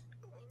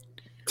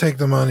take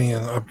the money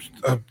and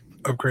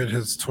upgrade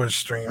his Twitch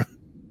stream.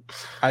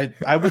 I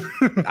would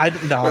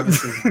no,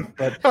 obviously,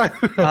 but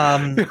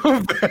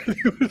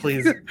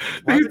please.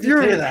 Why would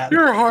you say that?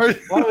 You're hard.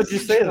 Why would you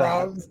say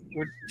that?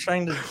 We're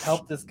trying to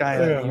help this guy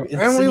out.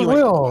 And we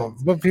will,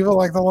 but people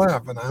like to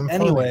laugh, and I'm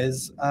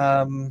anyways,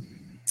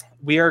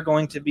 we are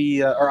going to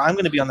be, or I'm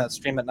going to be on that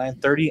stream at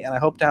 9:30, and I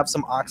hope to have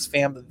some Ox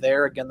fam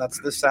there. Again,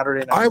 that's this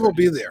Saturday night. I will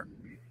be there.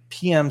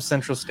 PM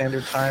Central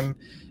Standard Time.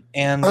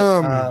 And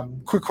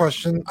quick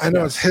question. I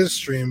know it's his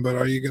stream, but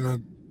are you going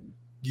to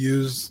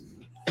use,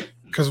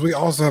 because we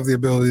also have the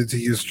ability to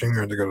use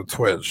StreamYard to go to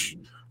Twitch.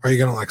 Are you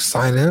going to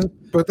sign in?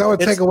 But that would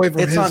take away from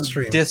his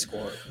stream. It's on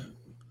Discord.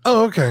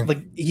 Oh, okay.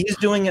 He's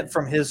doing it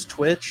from his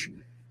Twitch.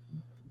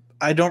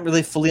 I don't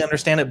really fully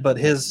understand it, but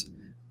his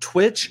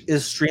Twitch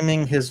is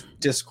streaming his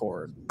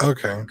Discord.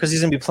 Okay. Because he's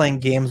going to be playing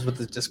games with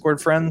his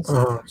Discord friends.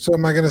 So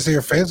am I going to see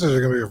your face, or is it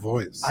going to be your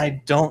voice?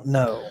 I don't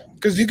know.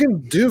 Because you can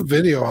do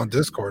video on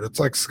Discord. It's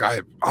like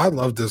Skype. I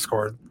love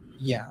Discord.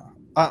 Yeah.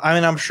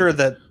 I'm sure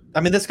that,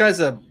 this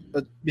guy's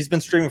he's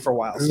been streaming for a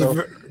while.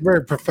 So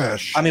very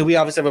professional. We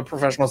obviously have a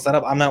professional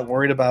setup. I'm not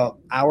worried about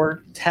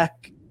our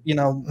tech,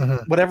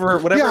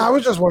 whatever. Yeah, I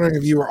was just wondering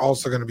if you were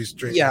also going to be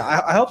streaming.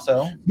 Yeah, I hope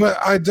so. But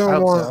I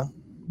don't want...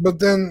 But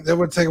then it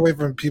would take away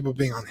from people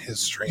being on his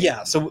stream.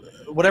 Yeah, so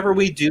whatever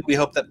we do, we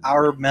hope that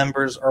our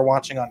members are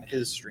watching on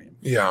his stream.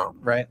 Yeah.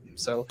 Right?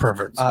 So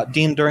perfect.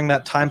 Dean, during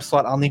that time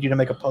slot, I'll need you to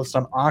make a post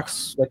on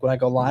Ox, when I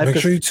go live. Make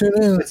sure you tune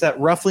in. It's at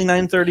roughly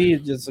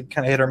 9:30. It's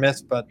kind of hit or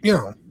miss, but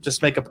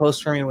just make a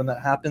post for me when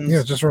that happens.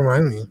 Yeah, just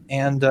remind me.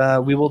 And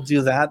we will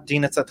do that.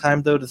 Dean, it's that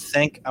time, though, to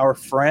thank our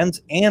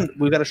friends, and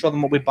we've got to show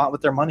them what we bought with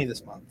their money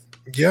this month.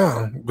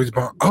 Yeah, we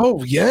bought.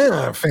 Oh,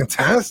 yeah,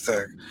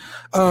 fantastic.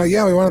 We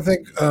want to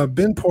thank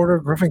Ben Porter,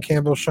 Griffin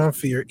Campbell, Sean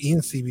Fear,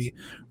 Ian Seavey,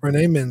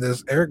 Renee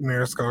Mendez, Eric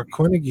Mariscal,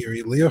 Quinn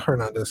Aguirre, Leo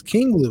Hernandez,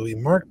 King Louie,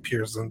 Mark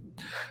Pearson,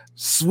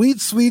 Sweet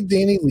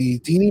Danny Lee,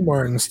 Deanie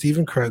Martin,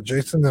 Stephen Craig,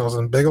 Jason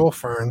Nelson, Big Ol'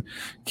 Fern,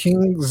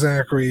 King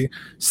Zachary,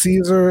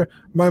 Caesar.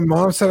 My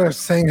mom said I was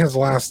saying his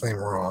last name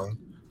wrong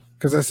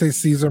because I say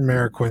Caesar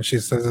Mariquin. She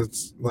says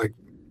it's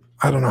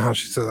I don't know how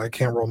she says it. I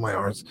can't roll my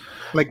R's.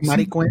 Like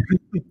Mariquin?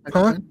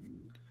 Huh?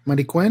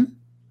 Mariquin?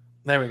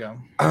 There we go.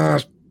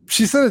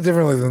 She said it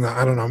differently than that.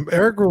 I don't know.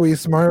 Eric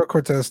Ruiz, Mario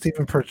Cortez,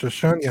 Stephen Purchase,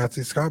 Sean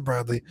Yahtzee, Scott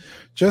Bradley,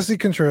 Jesse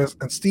Contreras,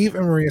 and Steve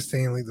and Maria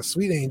Stanley, the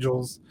Sweet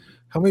Angels.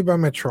 Help me buy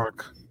my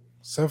truck.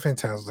 So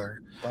fantastic.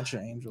 Bunch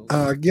of angels.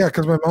 Yeah,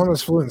 because my mom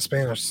is fluent in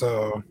Spanish,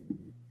 so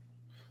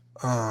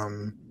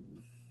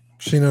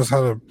She knows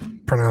how to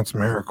pronounce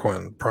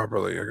Mariquin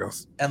properly, I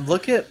guess. And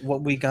look at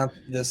what we got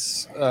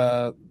this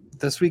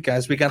week,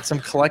 guys. We got some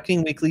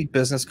Collecting Weekly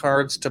business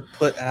cards to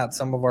put at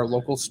some of our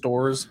local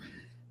stores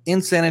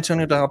in San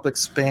Antonio to help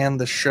expand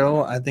the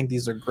show. I think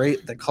these are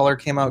great. The color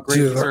came out great.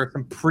 Dude, these are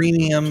some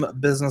premium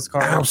business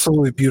cards.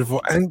 Absolutely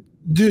beautiful. And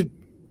dude,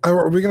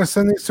 are we gonna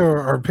send these to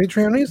our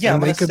Patreonies? Yeah,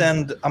 I'm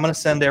gonna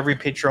send every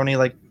Patreonie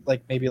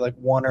like maybe like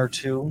 1 or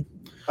 2.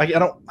 I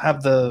don't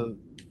have the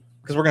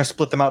because we're gonna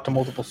split them out to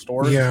multiple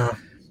stores. Yeah,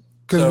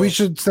 because we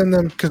should send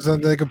them because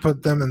then they could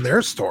put them in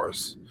their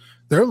stores,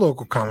 their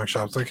local comic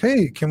shops. Like,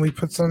 hey, can we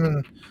put some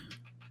in?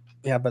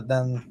 Yeah, but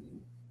then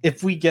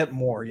if we get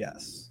more,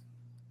 yes.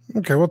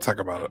 Okay, we'll talk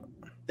about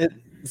it.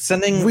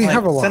 Sending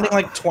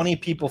like 20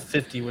 people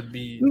 50 would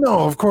be no,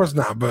 of course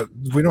not. But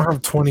we don't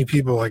have 20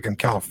 people like in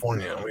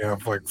California. We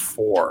have like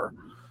 4.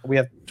 We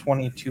have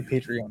 22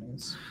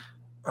 Patreonies.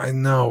 I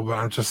know, but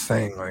I'm just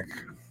saying, like,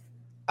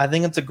 I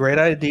think it's a great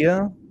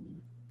idea,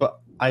 but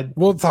I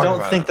don't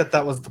think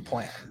that was the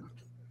plan.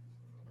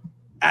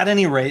 At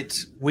any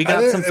rate, we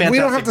got some fantastic. We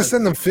don't have to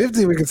send them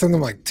 50. We can send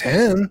them like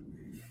 10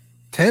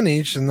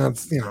 each, and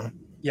that's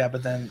Yeah,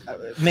 but then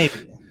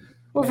maybe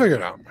we'll figure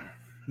it out.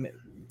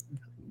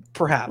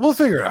 Perhaps we'll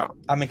figure it out.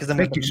 I mean, because then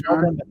we get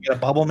a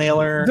bubble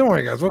mailer. Don't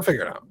worry, guys. We'll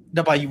figure it out.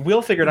 No, but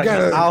we'll figure it out.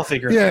 I'll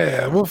figure it out.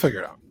 Yeah, we'll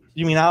figure it out.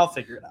 You mean I'll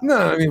figure it out? No,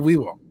 I mean we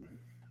will.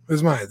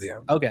 It's my idea.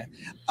 Okay.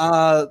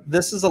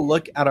 This is a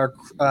look at our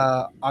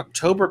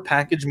October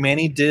package.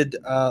 Manny did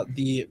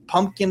the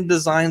pumpkin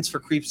designs for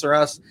Creeps Are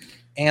Us.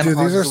 And dude,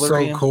 these are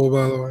so cool,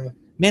 by the way.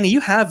 Manny,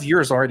 you have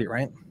yours already,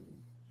 right?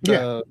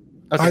 Yeah.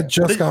 Okay. I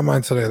just got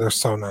mine today. They're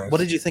so nice. What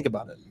did you think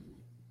about it?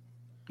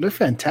 They're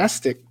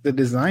fantastic. The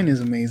design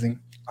is amazing.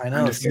 I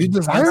know. You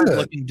designed it.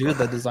 Looking dude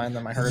that designed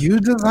them. I heard.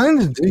 You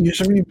designed it, dude. You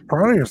should be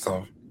proud of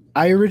yourself.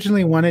 I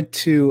originally wanted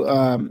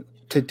to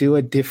do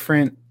a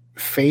different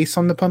face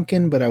on the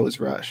pumpkin, but I was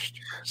rushed.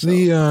 So.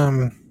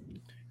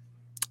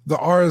 The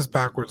R is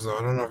backwards though.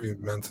 I don't know if you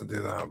meant to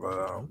do that,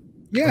 but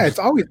yeah, it's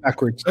always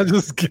backwards. I'm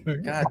just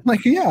kidding. God. I'm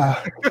like,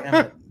 yeah. Damn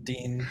it,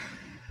 Dean.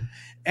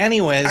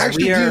 Anyways,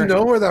 actually, do you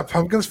know where that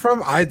pumpkin's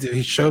from? I do.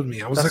 He showed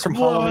me. I was like, from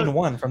Halloween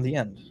 1, from the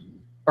end,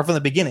 or from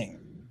the beginning,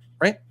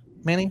 right,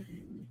 Manny?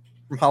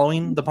 From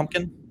Halloween, the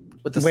pumpkin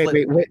with the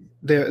wait.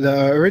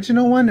 The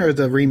original one or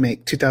the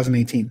remake,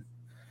 2018?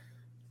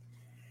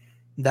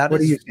 What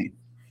are you saying?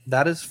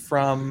 That is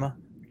from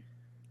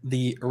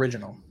the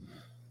original.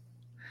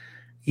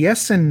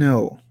 Yes and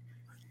no.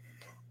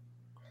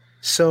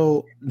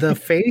 So the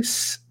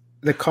face,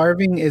 the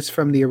carving is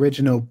from the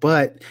original,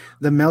 but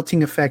the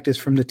melting effect is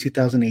from the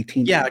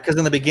 2018. Yeah, because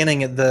in the beginning,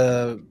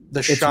 the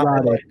shot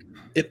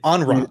it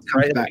unwrapped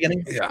right at the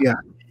beginning.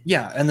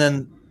 Yeah, and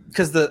then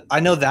because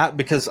I know that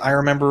because I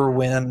remember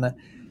when it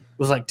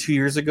was like 2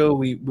 years ago,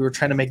 we were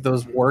trying to make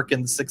those work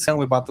in 6 cent.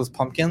 We bought those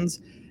pumpkins,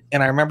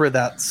 and I remember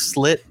that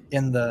slit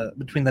in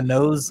between the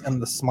nose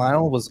and the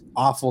smile was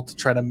awful to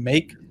try to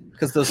make.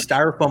 Because those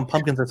styrofoam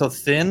pumpkins are so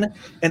thin,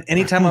 and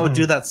anytime I would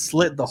do that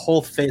slit, the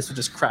whole face would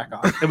just crack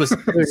off. It was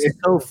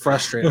so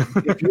frustrating.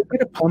 If you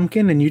get a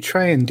pumpkin and you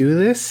try and do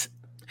this,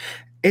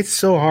 it's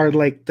so hard.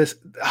 Like this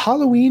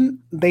Halloween,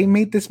 they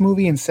made this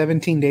movie in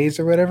 17 days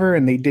or whatever,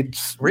 and they did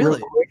real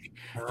quick.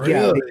 Really?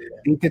 Yeah,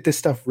 they did this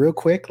stuff real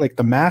quick. Like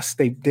the mask,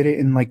 they did it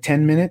in like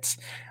 10 minutes.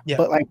 Yeah.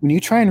 But like when you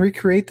try and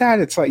recreate that,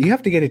 it's like you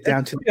have to get it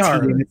down to the T,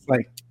 and it's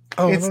like,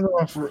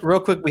 real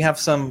quick, we have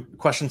some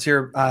questions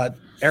here.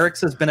 Eric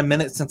says, been a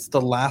minute since the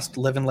last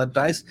Live and Let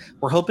Dice.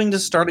 We're hoping to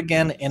start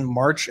again in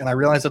March, and I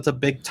realize that's a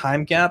big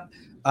time gap.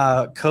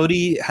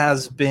 Cody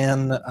has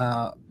been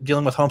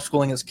dealing with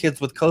homeschooling his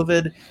kids with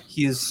COVID.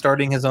 He's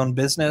starting his own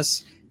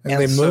business. And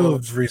they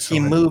moved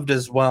recently. He moved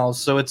as well.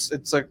 So it's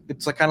kind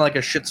of like a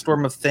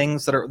shitstorm of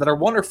things that are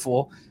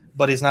wonderful,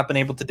 but he's not been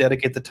able to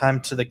dedicate the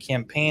time to the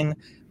campaign.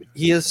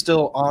 He is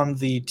still on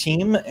the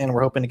team, and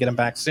we're hoping to get him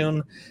back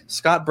soon.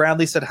 Scott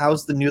Bradley said,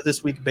 how's the new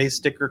This Week base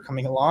sticker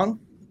coming along?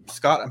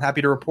 Scott, I'm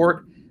happy to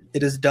report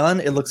it is done.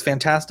 It looks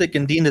fantastic.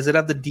 And Dean, does it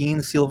have the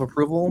Dean seal of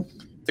approval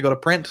to go to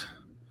print?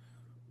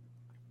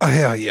 Oh,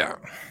 hell yeah.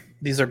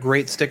 These are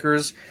great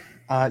stickers.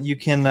 You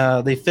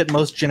can they fit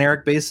most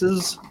generic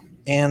bases.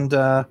 And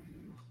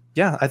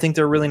yeah, I think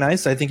they're really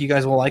nice. I think you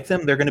guys will like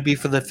them. They're going to be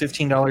for the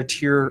 $15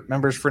 tier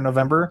members for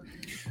November.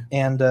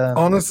 And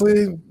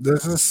honestly,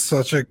 this is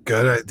such a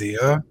good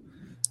idea.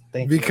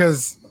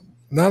 Because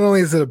not only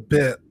is it a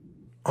bit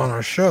on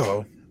our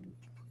show,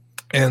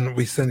 and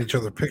we send each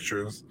other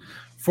pictures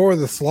for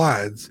the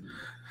slides,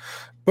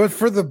 but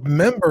for the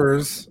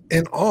members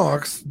in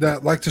Aux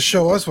that like to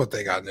show us what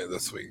they got new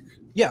this week.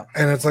 Yeah.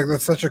 And it's like,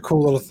 that's such a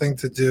cool little thing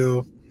to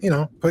do.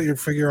 Put your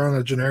figure on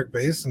a generic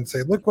base and say,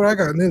 look what I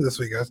got new this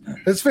week, guys.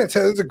 It's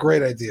fantastic. It's a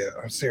great idea.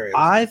 I'm serious.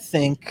 I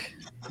think,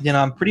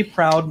 I'm pretty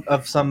proud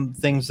of some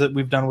things that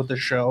we've done with the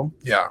show.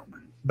 Yeah.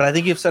 But I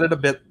think you've said it a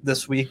bit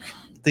this week.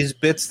 These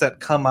bits that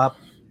come up,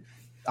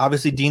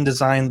 obviously Dean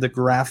designed the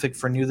graphic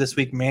for New This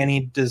Week.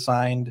 Manny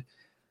designed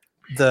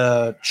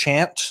the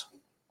chant.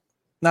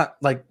 Not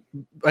like,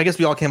 I guess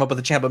we all came up with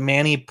the chant, but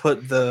Manny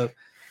put the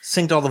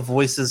synced all the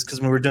voices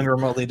because when we were doing it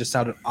remotely, it just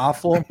sounded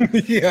awful.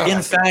 Yeah.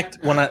 In fact,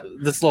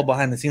 this is a little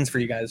behind the scenes for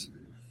you guys.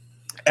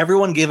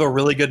 Everyone gave a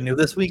really good new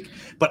this week,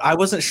 but I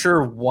wasn't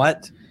sure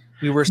what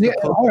we were supposed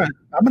to. Hold on.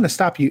 I'm going to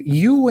stop you.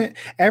 You went.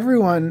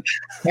 Everyone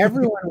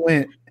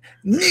went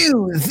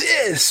new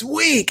this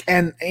week,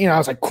 and I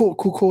was like,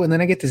 cool. And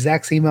then I get to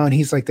Zach's email, and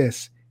he's like,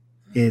 "This,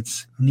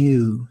 it's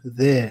new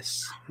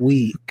this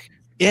week."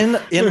 In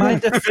my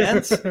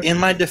defense,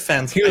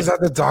 he was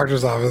at the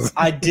doctor's office.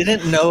 I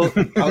didn't know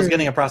I was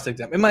getting a prostate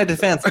exam. In my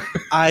defense,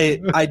 I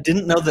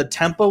didn't know the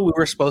tempo we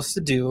were supposed to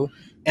do,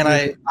 and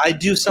I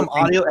do some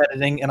audio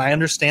editing, and I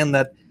understand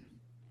that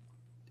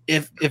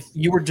if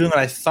you were doing what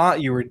I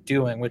thought you were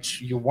doing,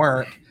 which you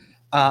weren't,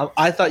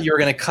 I thought you were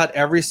going to cut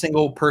every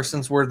single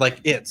person's word like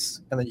it's,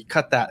 and then you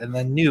cut that, and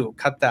then new,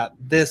 cut that,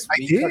 this. I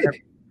did.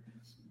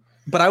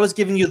 But I was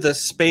giving you the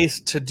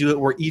space to do it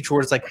where each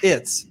word is like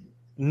it's,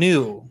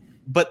 new.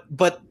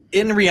 But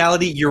in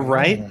reality, you're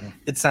right.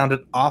 It sounded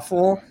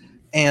awful,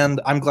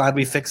 and I'm glad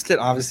we fixed it.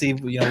 Obviously,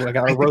 I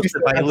got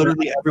roasted by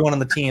literally everyone on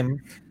the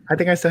team. I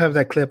think I still have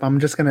that clip.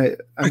 I'm just gonna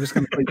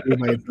play through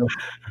myself.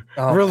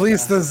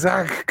 Release the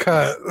Zach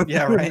cut.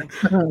 Yeah, right.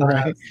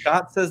 Right.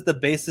 Scott says the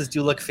bases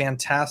do look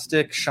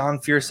fantastic. Sean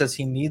Fear says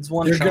he needs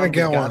one. You're Sean, gonna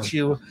get got one.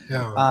 You.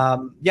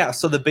 Yeah.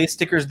 So the base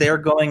stickers, they are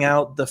going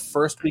out the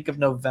first week of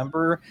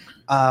November.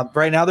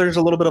 Right now, there's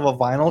a little bit of a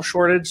vinyl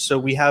shortage, so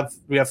we have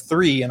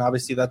 3, and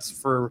obviously that's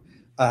for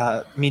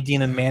me,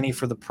 Dean, and Manny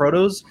for the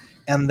protos,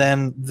 and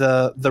then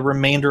the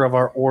remainder of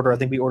our order. I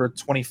think we ordered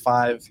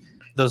 25.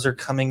 Those are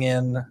coming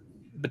in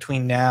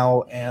between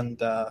now and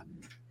the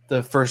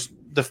first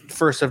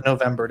of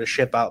November to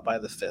ship out by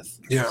the 5th.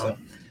 Yeah. So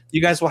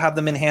you guys will have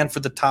them in hand for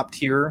the top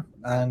tier,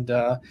 and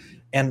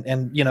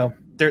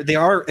they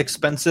are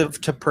expensive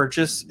to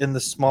purchase in the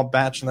small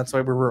batch, and that's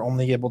why we were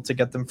only able to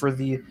get them for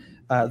the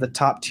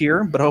top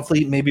tier. But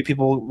hopefully, maybe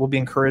people will be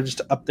encouraged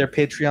to up their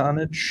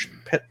patronage.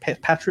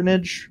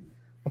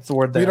 What's the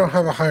word there? We don't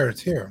have a higher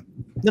tier.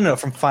 No,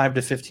 from 5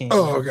 to 15.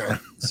 Oh, okay.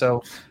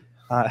 So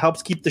it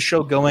helps keep the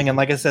show going. And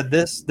like I said,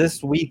 this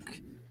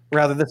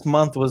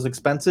month was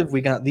expensive.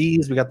 We got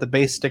these. We got the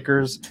base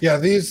stickers. Yeah,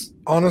 these,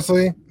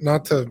 honestly,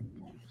 not to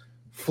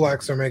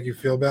flex or make you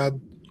feel bad,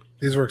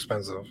 these were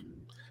expensive.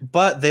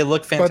 But they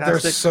look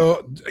fantastic.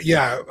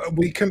 But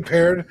we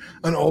compared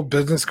an old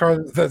business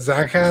card that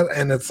Zach had,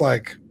 and it's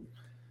like,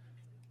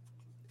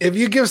 if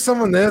you give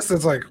someone this,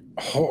 it's like,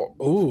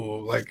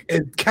 like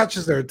it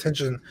catches their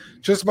attention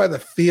just by the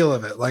feel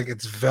of it. Like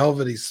it's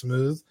velvety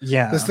smooth.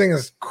 Yeah. This thing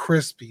is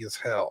crispy as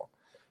hell.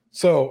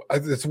 So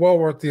it's well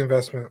worth the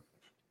investment.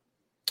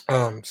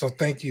 So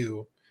thank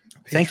you.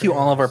 Thank you,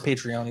 all of our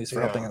Patreonies,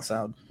 for helping us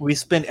out. We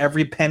spent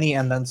every penny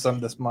and then some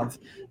this month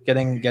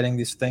getting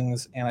these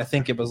things, and I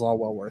think it was all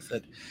well worth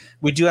it.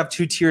 We do have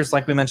 2 tiers,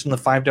 like we mentioned, the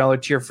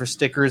 $5 tier for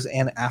stickers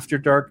and After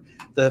Dark,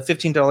 the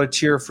 $15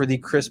 tier for the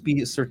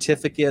Crispy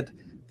Certificate,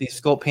 the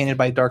sculpt painted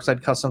by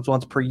Darkside Customs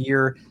once per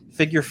year,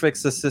 figure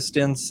fix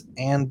assistance,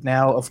 and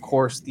now, of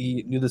course,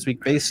 the new this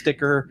week base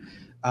sticker.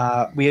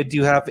 We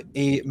do have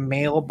a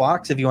mail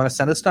box if you want to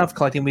send us stuff.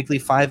 Collecting Weekly,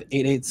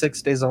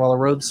 5886 Days of All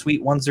Road,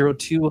 Suite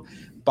 102,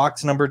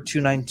 box number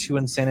 292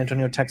 in San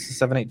Antonio, Texas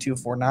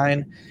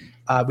 78249.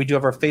 We do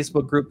have our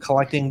Facebook group,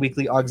 Collecting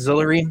Weekly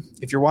Auxiliary.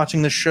 If you're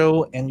watching the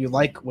show and you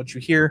like what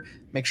you hear,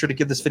 make sure to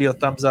give this video a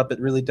thumbs up. It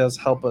really does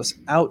help us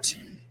out.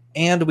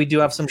 And we do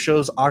have some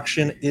shows.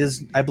 Auction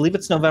is, I believe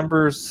it's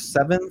November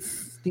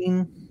 7th,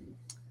 Dean?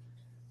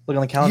 Look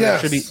on the calendar.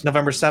 Yes. It should be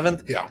November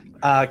 7th.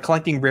 Yeah.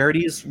 Collecting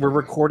Rarities. We're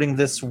recording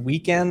this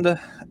weekend.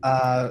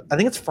 I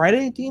think it's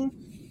Friday, Dean?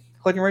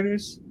 Collecting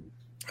Rarities?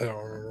 I don't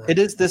remember. It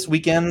is this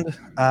weekend.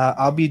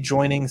 I'll be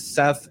joining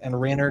Seth and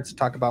Rainer to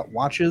talk about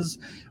watches.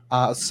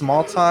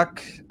 Small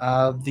Talk.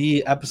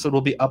 The episode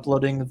will be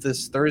uploading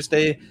this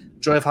Thursday.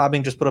 Joy of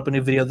Hobbing just put up a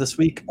new video this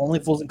week. Only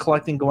Fools and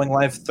Collecting going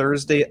live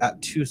Thursday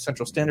at 2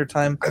 Central Standard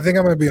Time. I think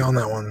I'm going to be on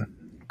that one.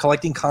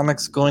 Collecting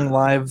Comics going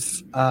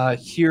live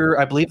here.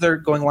 I believe they're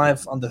going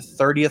live on the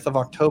 30th of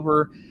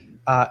October.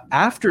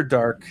 After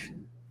Dark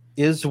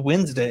is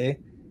Wednesday.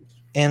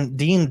 And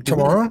Dean...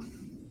 Tomorrow?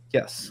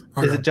 Yes.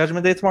 Okay. Is it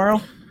Judgment Day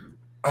tomorrow?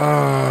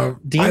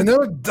 Dean? I know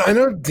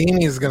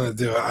Deanie's going to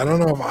do it. I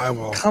don't know if I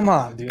will. Come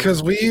on, dude.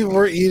 Because we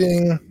were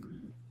eating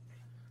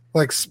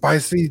like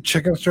spicy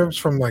chicken strips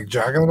from like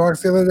Jack in the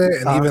Box the other day,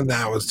 and even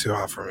that was too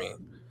hot for me.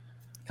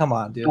 Come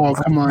on, dude. Oh,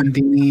 come on,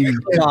 Dean.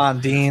 Come on,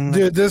 Dean.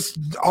 Dude, this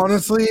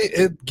honestly,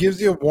 it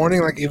gives you a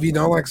warning. Like, if you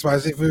don't like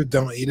spicy food,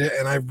 don't eat it.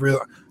 And I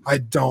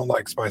don't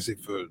like spicy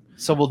food.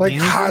 So will like Dean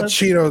hot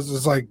Cheetos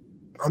is like,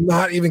 I'm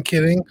not even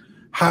kidding.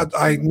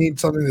 I need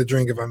something to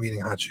drink if I'm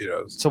eating hot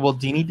Cheetos. So will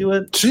Deanie do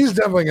it? She's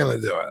definitely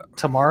gonna do it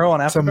tomorrow on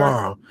After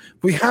tomorrow.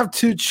 We have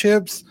 2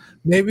 chips.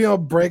 Maybe I'll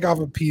break off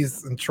a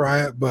piece and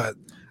try it, but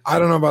I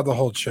don't know about the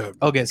whole chip.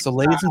 Okay, so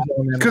ladies and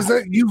gentlemen, because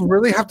you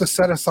really have to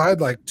set aside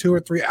like 2 or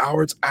 3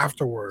 hours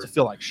afterwards to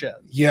feel like shit.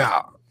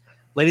 Yeah,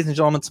 ladies and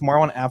gentlemen,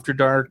 tomorrow on After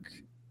Dark,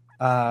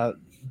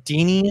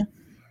 Deanie,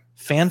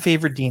 fan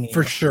favorite Deanie,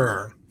 for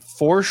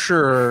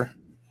sure,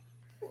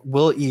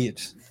 will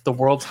eat the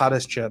world's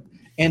hottest chip.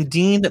 And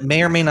Dean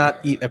may or may not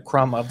eat a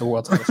crumb of the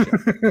world's hardest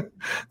chip.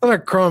 Not a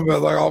crumb,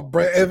 but like I'll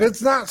break. If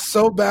it's not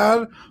so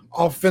bad,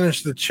 I'll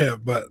finish the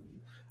chip. But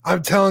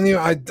I'm telling you,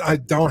 I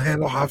don't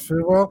handle hot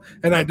food well,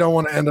 and I don't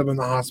want to end up in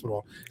the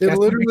hospital. It That's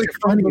literally comes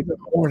funny. in the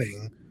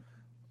morning.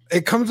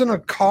 It comes in a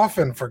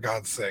coffin, for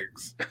God's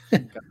sakes.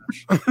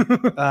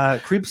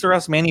 Creeps or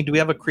Us, Manny, do we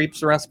have a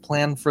Creeps or Us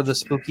plan for the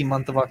spooky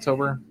month of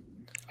October?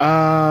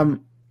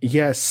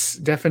 Yes,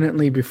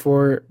 definitely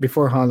before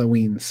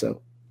Halloween.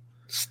 So,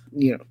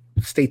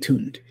 stay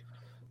tuned.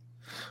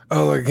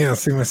 Oh, like yeah,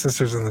 see my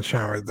sister's in the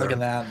chat right there. Look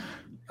at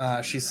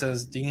that. She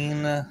says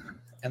Dean,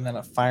 and then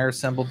a fire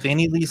symbol.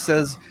 Danny Lee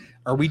says,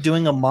 "Are we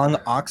doing Among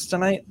Ox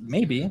tonight?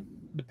 Maybe.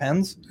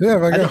 Depends." Yeah,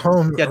 if I get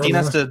home. Yeah, Dean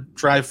has to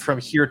drive from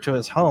here to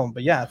his home,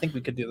 but yeah, I think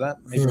we could do that.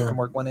 Maybe we can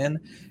work one in.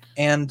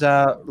 And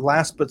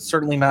last but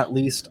certainly not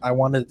least, I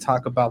wanted to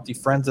talk about the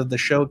friends of the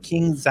show,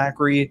 King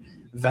Zachary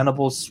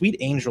Venables, Sweet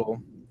Angel,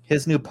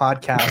 his new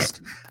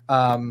podcast.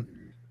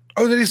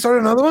 Oh, did he start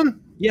another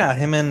one? Yeah,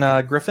 him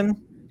and Griffin.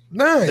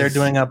 Nice. They're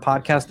doing a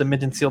podcast, the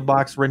Mint and Seal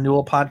Box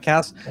Renewal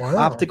Podcast. Wow.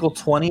 Optical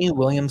 20,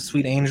 William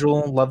Sweet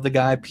Angel, love the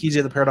guy.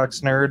 PJ the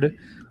Paradox Nerd,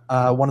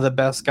 one of the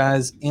best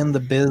guys in the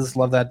biz,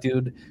 love that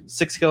dude.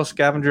 Six Scale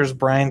Scavengers,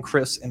 Brian,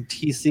 Chris, and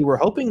TC. We're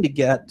hoping to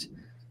get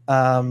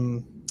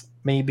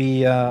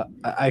maybe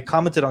I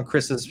commented on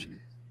Chris's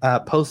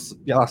post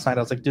last night.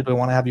 I was like, dude, we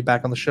want to have you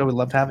back on the show. We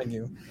loved having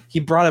you. He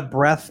brought a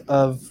breath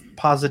of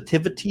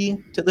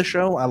positivity to the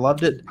show. I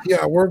loved it.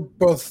 Yeah,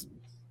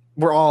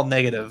 we're all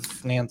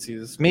negative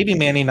Nancy's. Maybe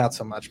Manny not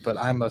so much, but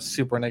I'm a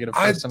super negative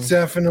person. I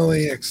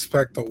definitely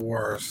expect the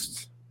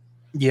worst.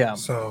 Yeah.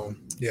 So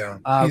yeah.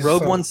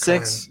 Rogue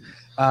 16,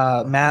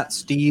 Matt,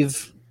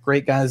 Steve,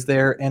 great guys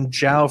there, and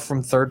Zhao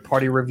from Third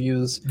Party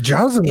Reviews.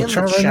 Zhao's in the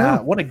chat right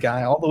now. What a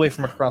guy, all the way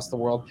from across the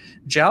world.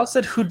 Zhao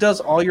said, "Who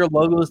does all your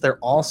logos? They're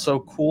all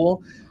so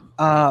cool."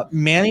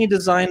 Manny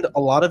designed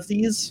a lot of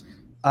these.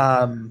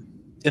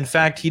 In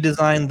fact, he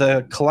designed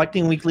the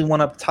Collecting Weekly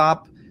one up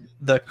top,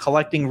 the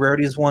Collecting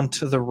Rarities one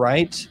to the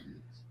right,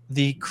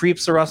 the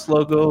Creeps or Us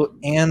logo,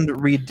 and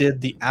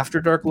redid the After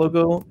Dark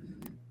logo.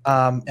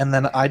 And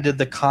then I did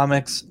the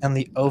comics and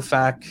the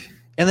OFAC,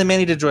 and then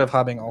Manny did Joy of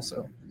Hobbing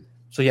also.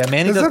 So yeah,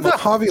 Manny is does that the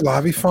Hobby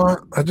Lobby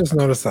font? I just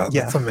noticed that.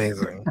 Yeah. That's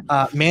amazing.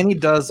 Manny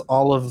does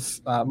all of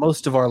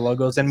most of our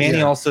logos, and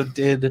Manny also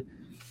did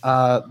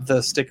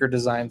the sticker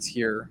designs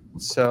here.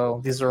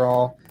 So these are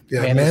all.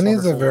 Yeah,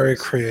 Manny's a very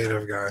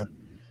creative guy.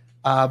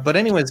 But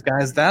anyways,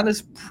 guys, that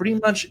is pretty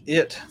much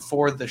it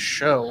for the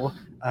show.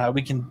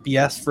 We can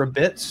BS for a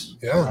bit.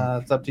 Yeah.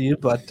 It's up to you.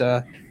 But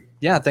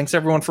yeah, thanks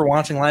everyone for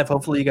watching live.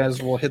 Hopefully you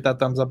guys will hit that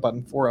thumbs up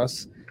button for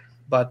us.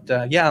 But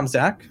yeah, I'm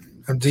Zach.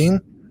 I'm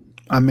Dean.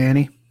 I'm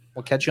Manny.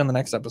 We'll catch you on the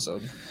next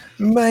episode.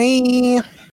 Bye.